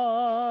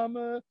אדם,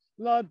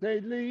 לתת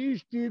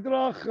לאיש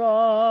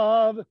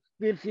תדרכיו,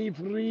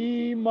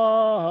 וכפרי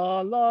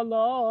מעלליו.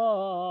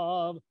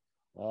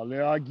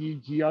 להגיד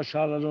כי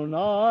ישר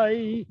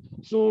אדוני,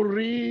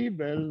 צורי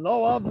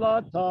ולא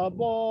עוולתה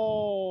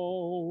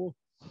בו.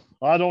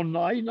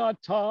 אדוני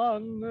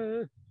נתן,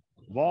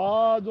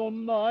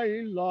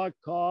 ואדוני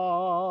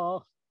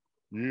לקח.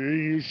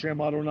 יהי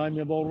שם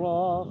אדוני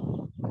מבורך,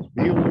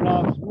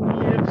 ויבורך הוא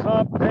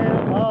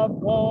יכפר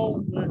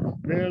עוון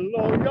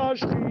ולא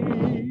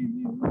ישחית,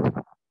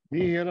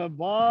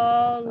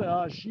 והרבה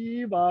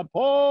להשיב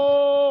אפו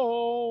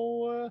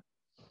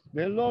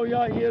ולא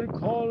יאיר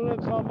כל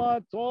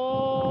חמתו.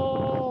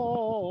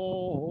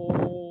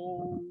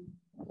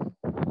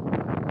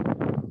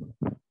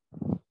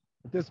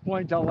 At this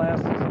point, I'll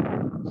ask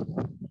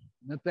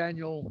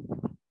Nathaniel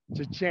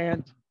to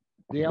chant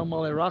the El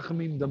Malei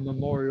Rachamim, the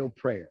memorial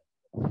prayer.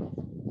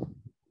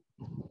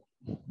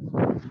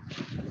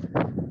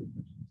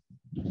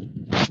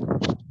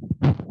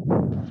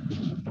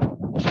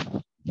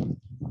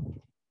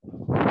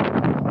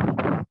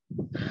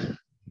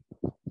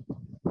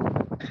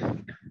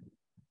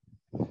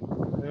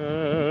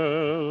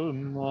 El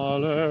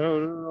Malei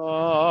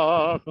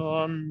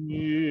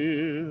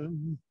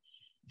Rachamim,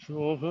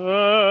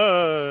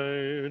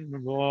 Shofet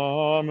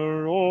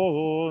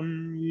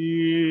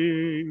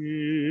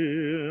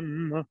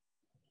v'amronim,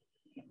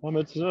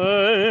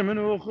 Ametzei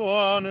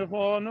menucha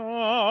nechona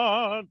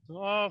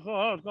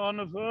tachat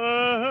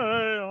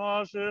kanfei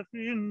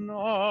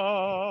hashechina,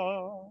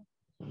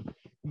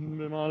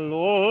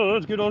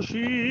 B'malot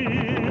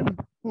kedoshim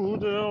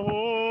u'dehorim,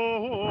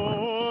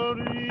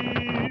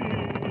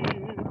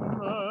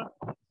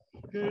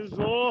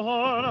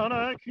 Kezohar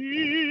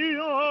anakiyam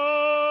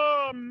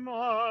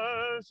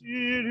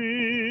asirim,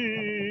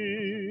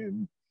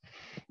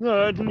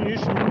 Et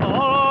nishmat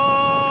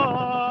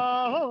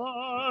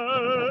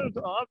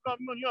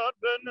Abraham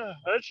ben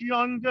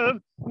Heshyankev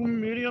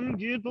u'Miriam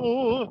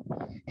Gidol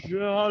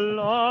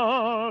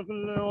shehalach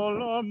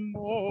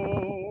leolamo,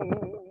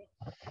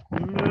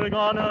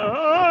 Megan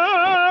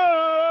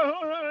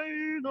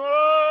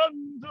Eden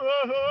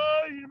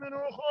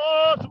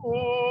menuchato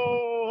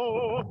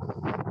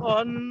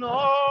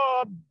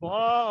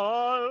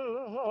Anabal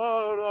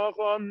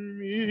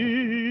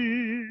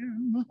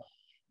Rachamim,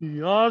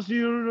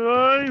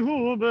 Yasirehu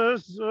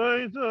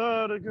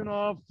beseiter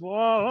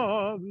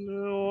knafav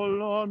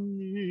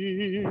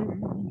leolamim.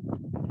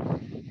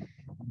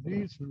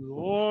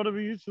 Vitzror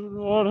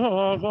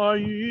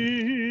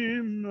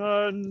hachayim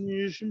et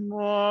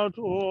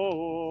nishmato,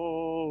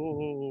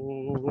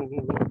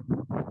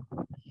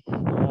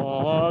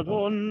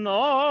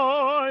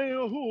 Adonai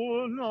hu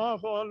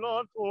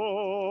nachalato,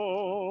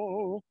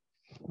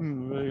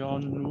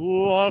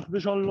 Ve'yanuach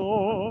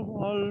b'shalom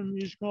al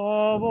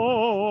mishkavo,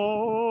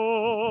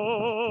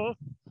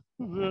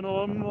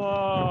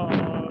 v'nomar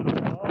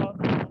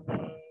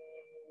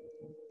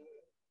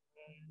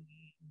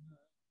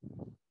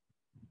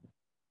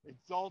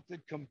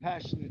Exalted,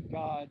 compassionate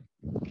God,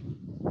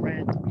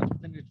 grant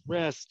infinite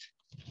rest.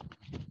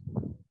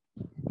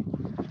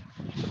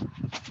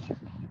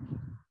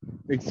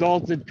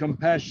 Exalted,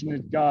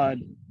 compassionate God,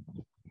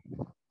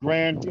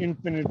 grant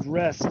infinite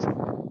rest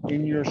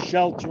in your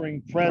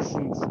sheltering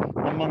presence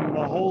among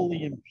the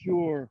holy and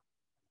pure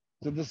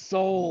to the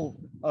soul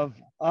of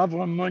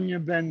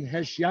Avraham ben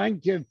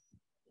Heshyankev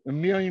and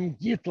Miriam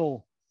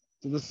Gittel,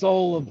 to the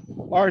soul of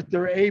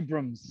Arthur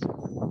Abrams,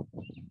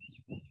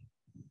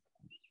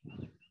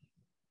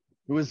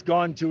 who has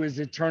gone to his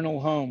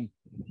eternal home.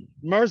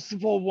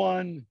 Merciful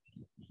One,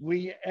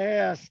 we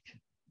ask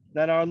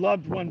that our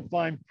loved one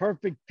find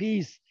perfect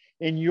peace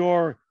in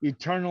your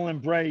eternal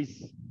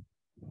embrace.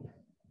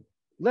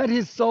 Let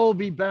his soul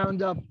be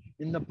bound up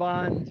in the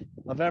bond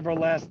of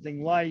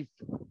everlasting life,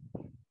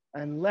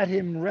 and let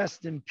him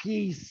rest in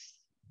peace.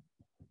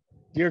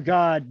 Dear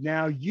God,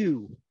 now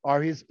you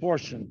are his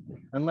portion,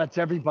 and let's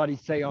everybody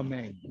say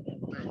amen.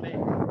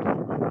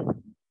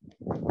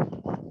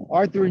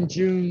 Arthur and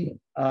June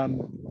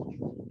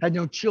had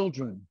no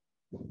children,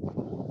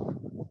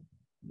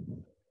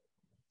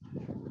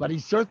 but he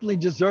certainly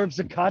deserves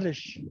a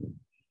Kaddish,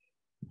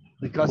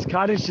 because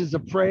Kaddish is a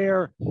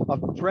prayer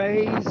of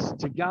praise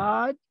to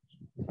God,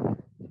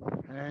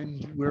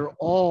 and we're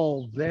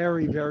all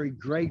very, very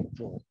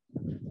grateful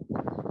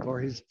for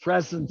his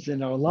presence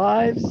in our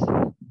lives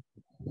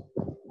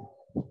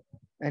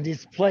and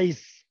his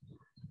place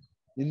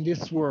in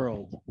this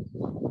world.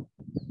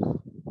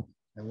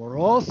 And we're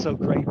also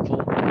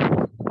grateful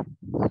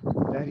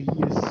that he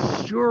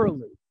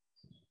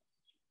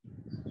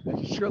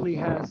surely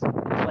has a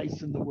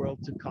place in the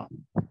world to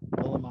come.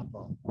 Olam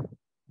haba.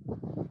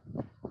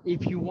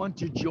 If you want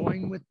to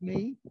join with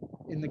me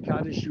in the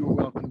Kaddish, you are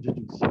welcome to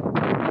do so.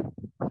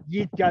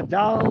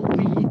 Yitgadal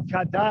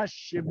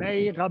v'yitkadash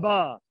shemei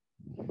Rabba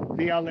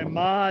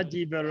v'alema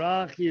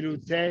diberach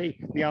yirutei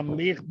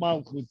v'amlich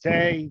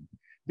malchutei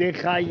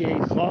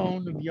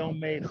v'chayechon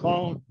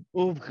v'yomechon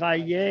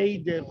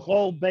uv'chayei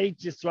dechol Beit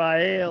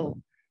Yisrael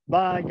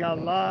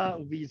ba'agala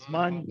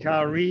v'izman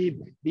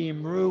karib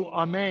v'imru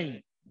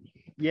amen.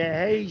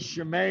 Yehei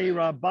shemei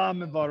Rabba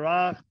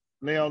mevarach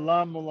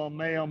le'olam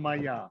u'lamei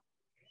omaya.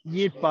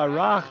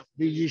 Yitbarach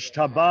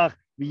v'yishtabach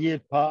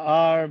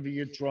v'yitpa'ar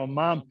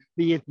v'yitromam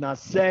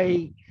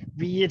v'yitnasei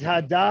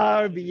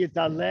v'yithadar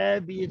v'yitaleh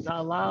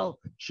v'yitalal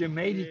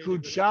shemei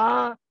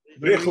kudsha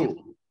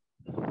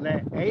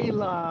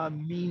le'ela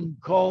min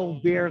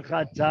kol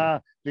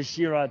birchata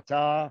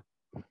v'shirata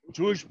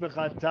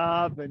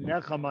tushbechata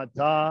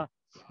v'nechamata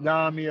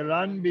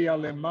la'amiran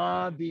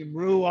v'yalema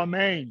v'imru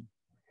amen.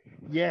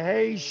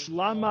 Yehei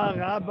shlama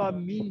rabba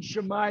min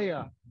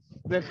shemaya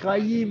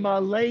v'chayim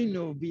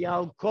aleinu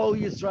v'al kol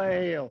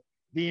Yisrael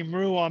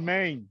v'imru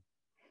amen.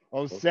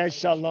 Oseh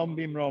shalom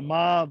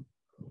b'imromav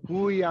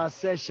hu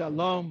yaseh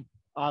shalom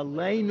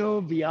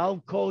aleinu v'al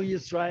kol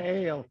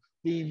Yisrael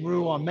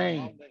v'imru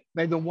amen.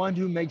 May the one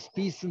who makes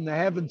peace in the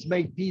heavens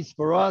make peace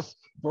for us,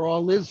 for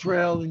all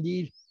Israel,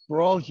 indeed for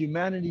all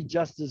humanity,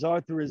 just as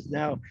Arthur is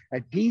now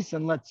at peace.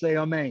 And let's say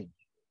amen.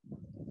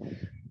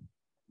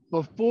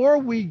 Before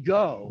we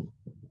go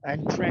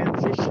and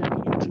transition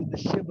into the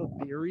Shiva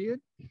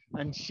period,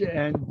 and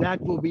that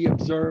will be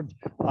observed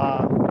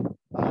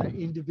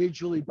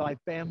individually by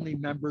family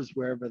members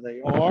wherever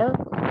they are.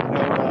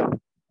 You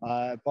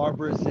know,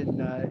 Barbara is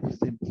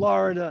in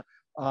Florida.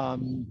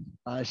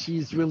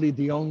 She's really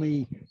the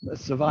only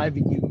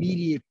surviving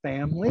immediate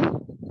family.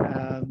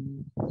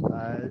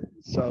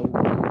 So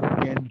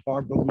again,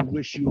 Barbara, we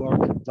wish you our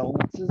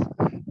condolences.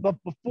 But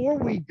before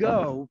we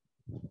go,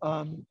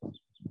 I'd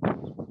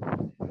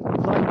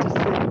like to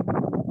sing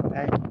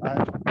and,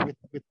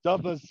 with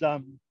Dava's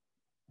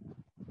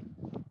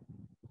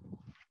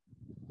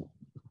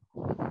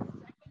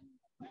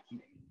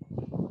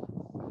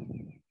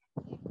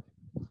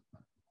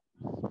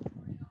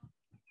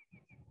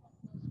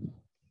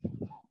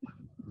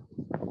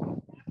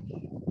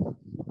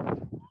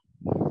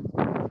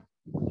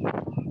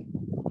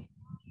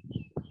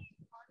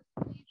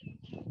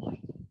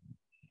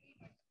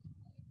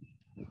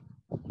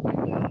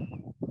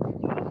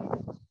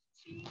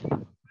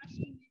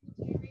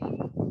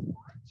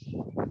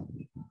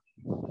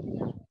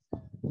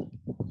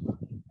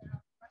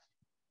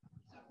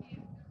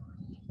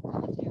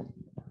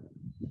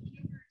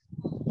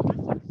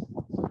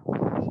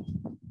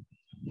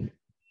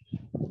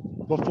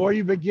before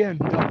you begin,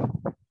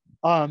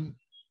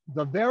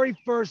 the very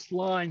first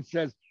line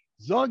says,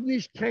 Zog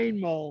nicht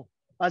keinmal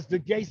as the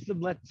Geistem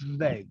letzten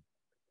Weg.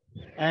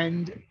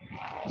 And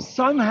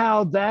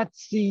somehow that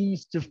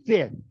seems to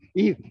fit.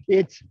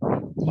 It's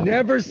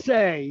never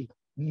say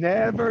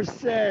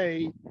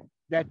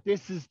that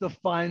this is the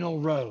final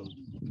road.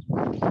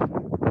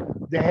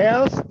 The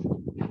Herst,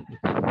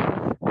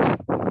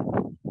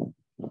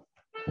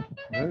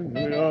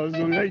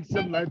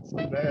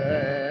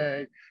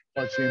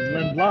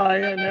 Verschiedenen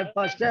Bleien,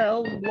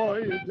 verstellen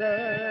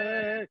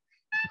Leute.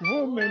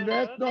 Kommen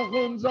wird noch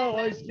unser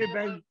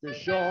ausgebänkte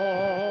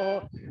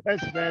Show.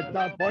 Es wird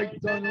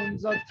erbeugt an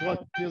unser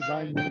Trott, wir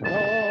sein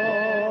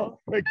da.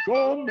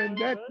 Kommen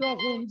wird noch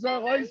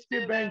unser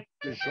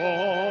ausgebänkte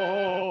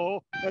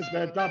Show. Es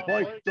wird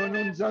erbeugt an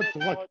unser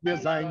Trott, wir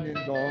sein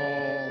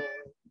da.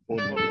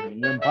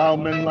 Von dem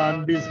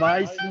Baumenland bis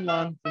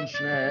Weißenland von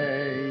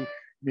Schnee.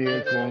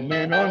 Wir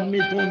kommen an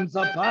mit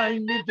unser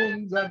Pein, mit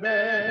unser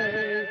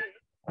Weg.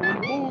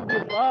 Und wo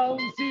gefallen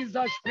sie,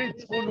 das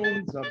Spritz von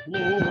unser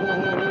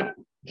Blut.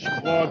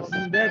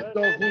 Sprotzen wird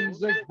doch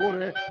unser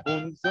Kurre,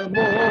 unser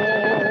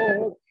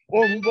Mord.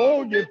 Und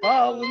wo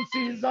gefallen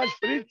sie, sei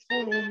Spritz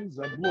von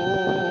unser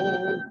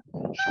Blut.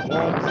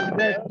 Sprotzen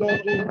wird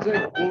doch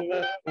unser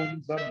Kurre,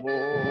 unser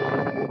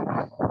Mord.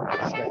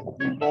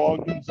 Steckt die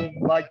Morgen zum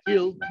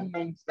Hilfen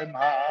uns dem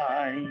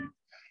Heim.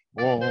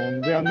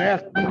 Und der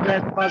Nächten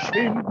wird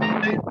verschwinden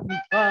mit dem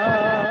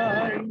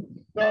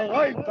Freien. Der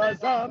Räuber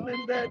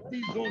versammeln wird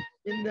die Sonne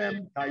in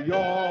dem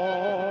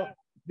Kajor.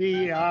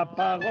 Die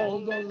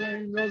Apparol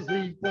sind das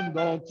Lied von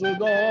dort zu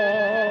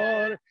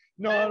dort.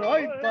 Nur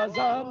Räuber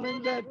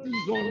versammeln wird die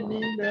Sonne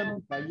in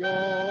dem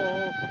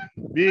Kajor.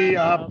 Die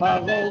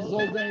Apparol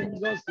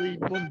sind das Lied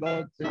von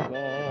dort zu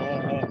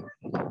dort.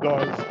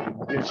 Das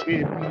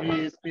geschrieben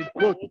ist mit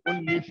Blut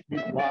und nicht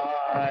mit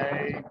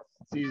Wein.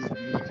 Sie ist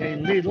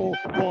kein Little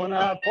von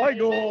a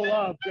Vogel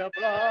auf der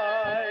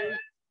Blei.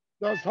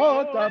 Das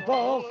hat er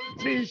Volk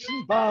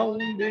zwischen Baum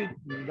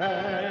und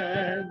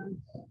Wand.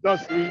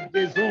 Das Lied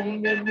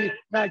gesungen mit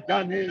einer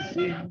Gannes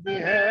in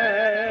die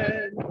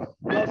Hand.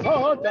 Das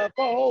hat er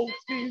Volk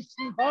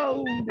zwischen Baum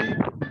und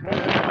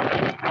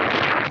Wand.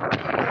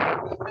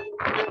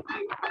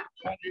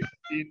 Gannes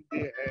in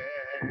die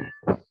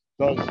Hand.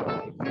 Das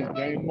ist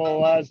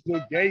einmal, als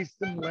du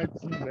gehst im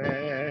letzten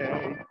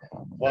Weg.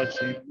 Was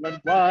schieben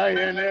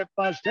Wein,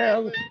 etwas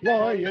still,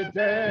 neue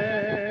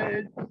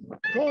Tag.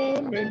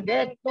 Kommen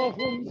wird noch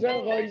unser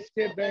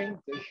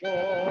ausgebänkte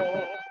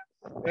Show.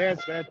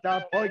 Es wird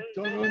erfolgt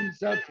und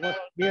unser Freund,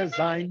 wir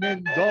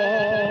seien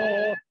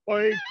da.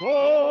 Oi,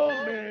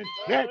 kommen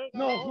wird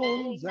noch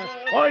unser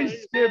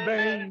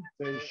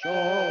ausgebänkte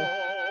Show.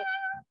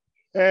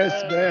 Es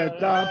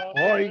wird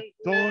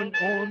erfolgt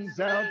und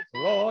unser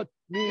Freund,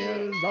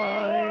 wir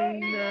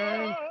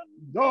seien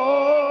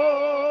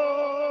da.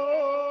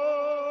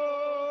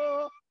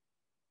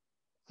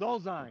 Soll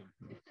sein.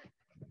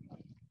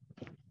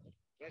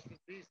 Rest in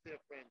peace, dear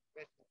friend.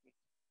 Rest in peace.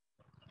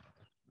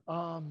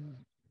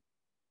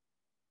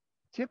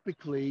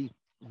 Typically,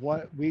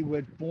 what we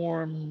would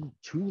form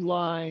two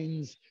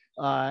lines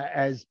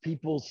as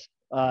people's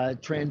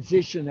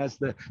transition, as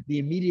the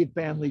immediate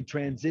family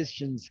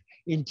transitions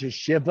into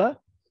Shiva.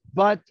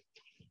 But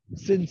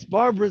since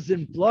Barbara's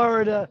in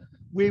Florida,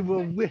 we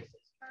will with.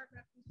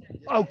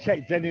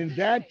 Okay, then in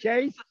that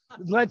case,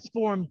 let's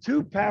form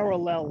two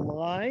parallel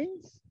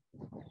lines.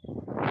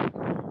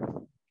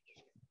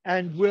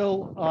 And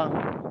we'll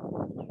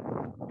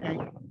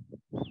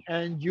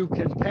and you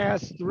can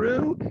pass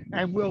through,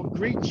 and we'll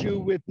greet you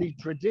with the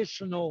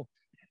traditional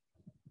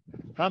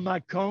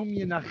Hamakom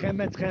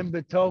Yinachem Etchem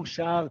B'Toch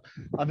Shar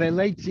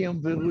Avelei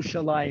Tzion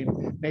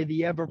V'Yerushalayim. May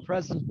the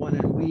ever-present one,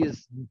 and we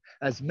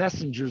as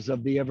messengers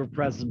of the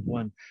ever-present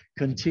one,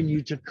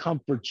 continue to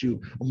comfort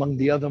you among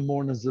the other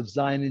mourners of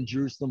Zion and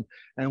Jerusalem.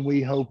 And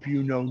we hope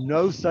you know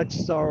no such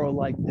sorrow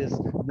like this,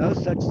 no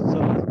such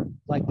sorrow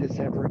like this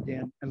ever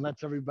again. And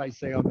let's everybody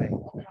say amen.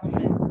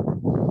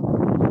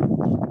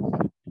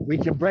 We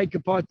can break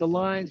apart the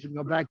lines and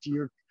go back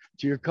to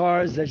your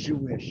cars as you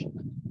wish.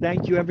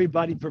 Thank you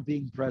everybody for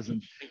being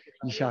present.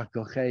 Yishach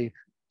Kochei.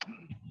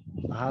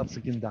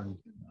 Hartlichen Dank.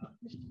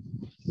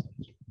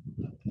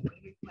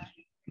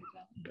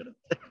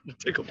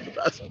 Take up the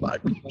best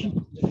spot.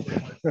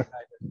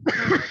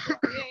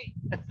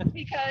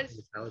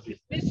 Because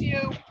miss you.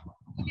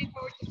 Looking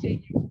forward to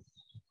seeing you.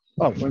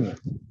 Oh, wait a minute.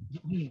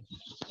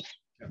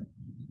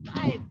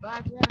 Hi,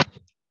 Barbara.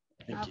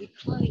 I'll be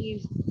calling you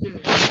soon.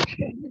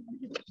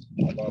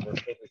 Barbara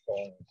should be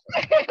calling.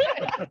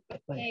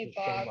 Hey,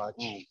 Bob.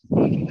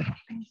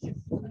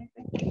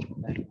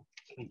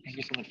 Thank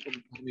you so much for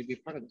letting me be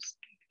part of this.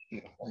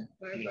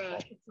 Barbara,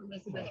 it's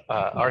Elizabeth.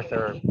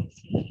 Arthur,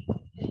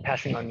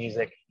 passing on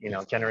music,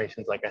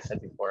 generations, like I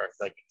said before,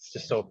 like it's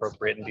just so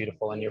appropriate and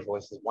beautiful, and your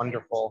voice is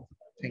wonderful.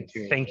 Thank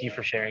you. Thank you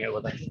for sharing it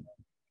with us.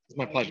 It's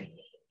my pleasure.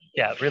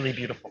 Yeah, really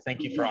beautiful.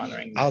 Thank you for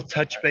honoring. I'll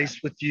touch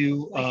base with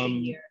you,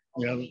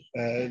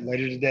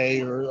 later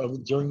today or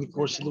during the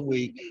course of the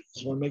week.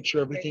 Just want to make sure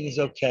everything is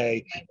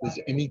okay. If there's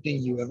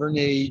anything you ever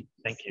need.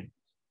 Thank you.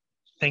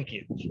 Thank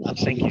you.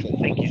 Absolutely. Thank you.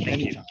 Thank you.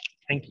 Thank you.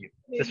 Thank you.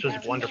 This was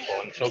wonderful.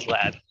 I'm so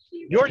glad.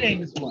 Your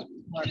name is what?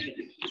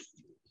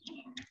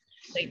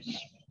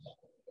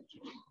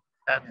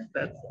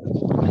 That's.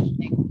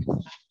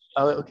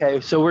 Oh,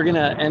 okay. So we're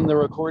gonna end the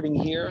recording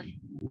here.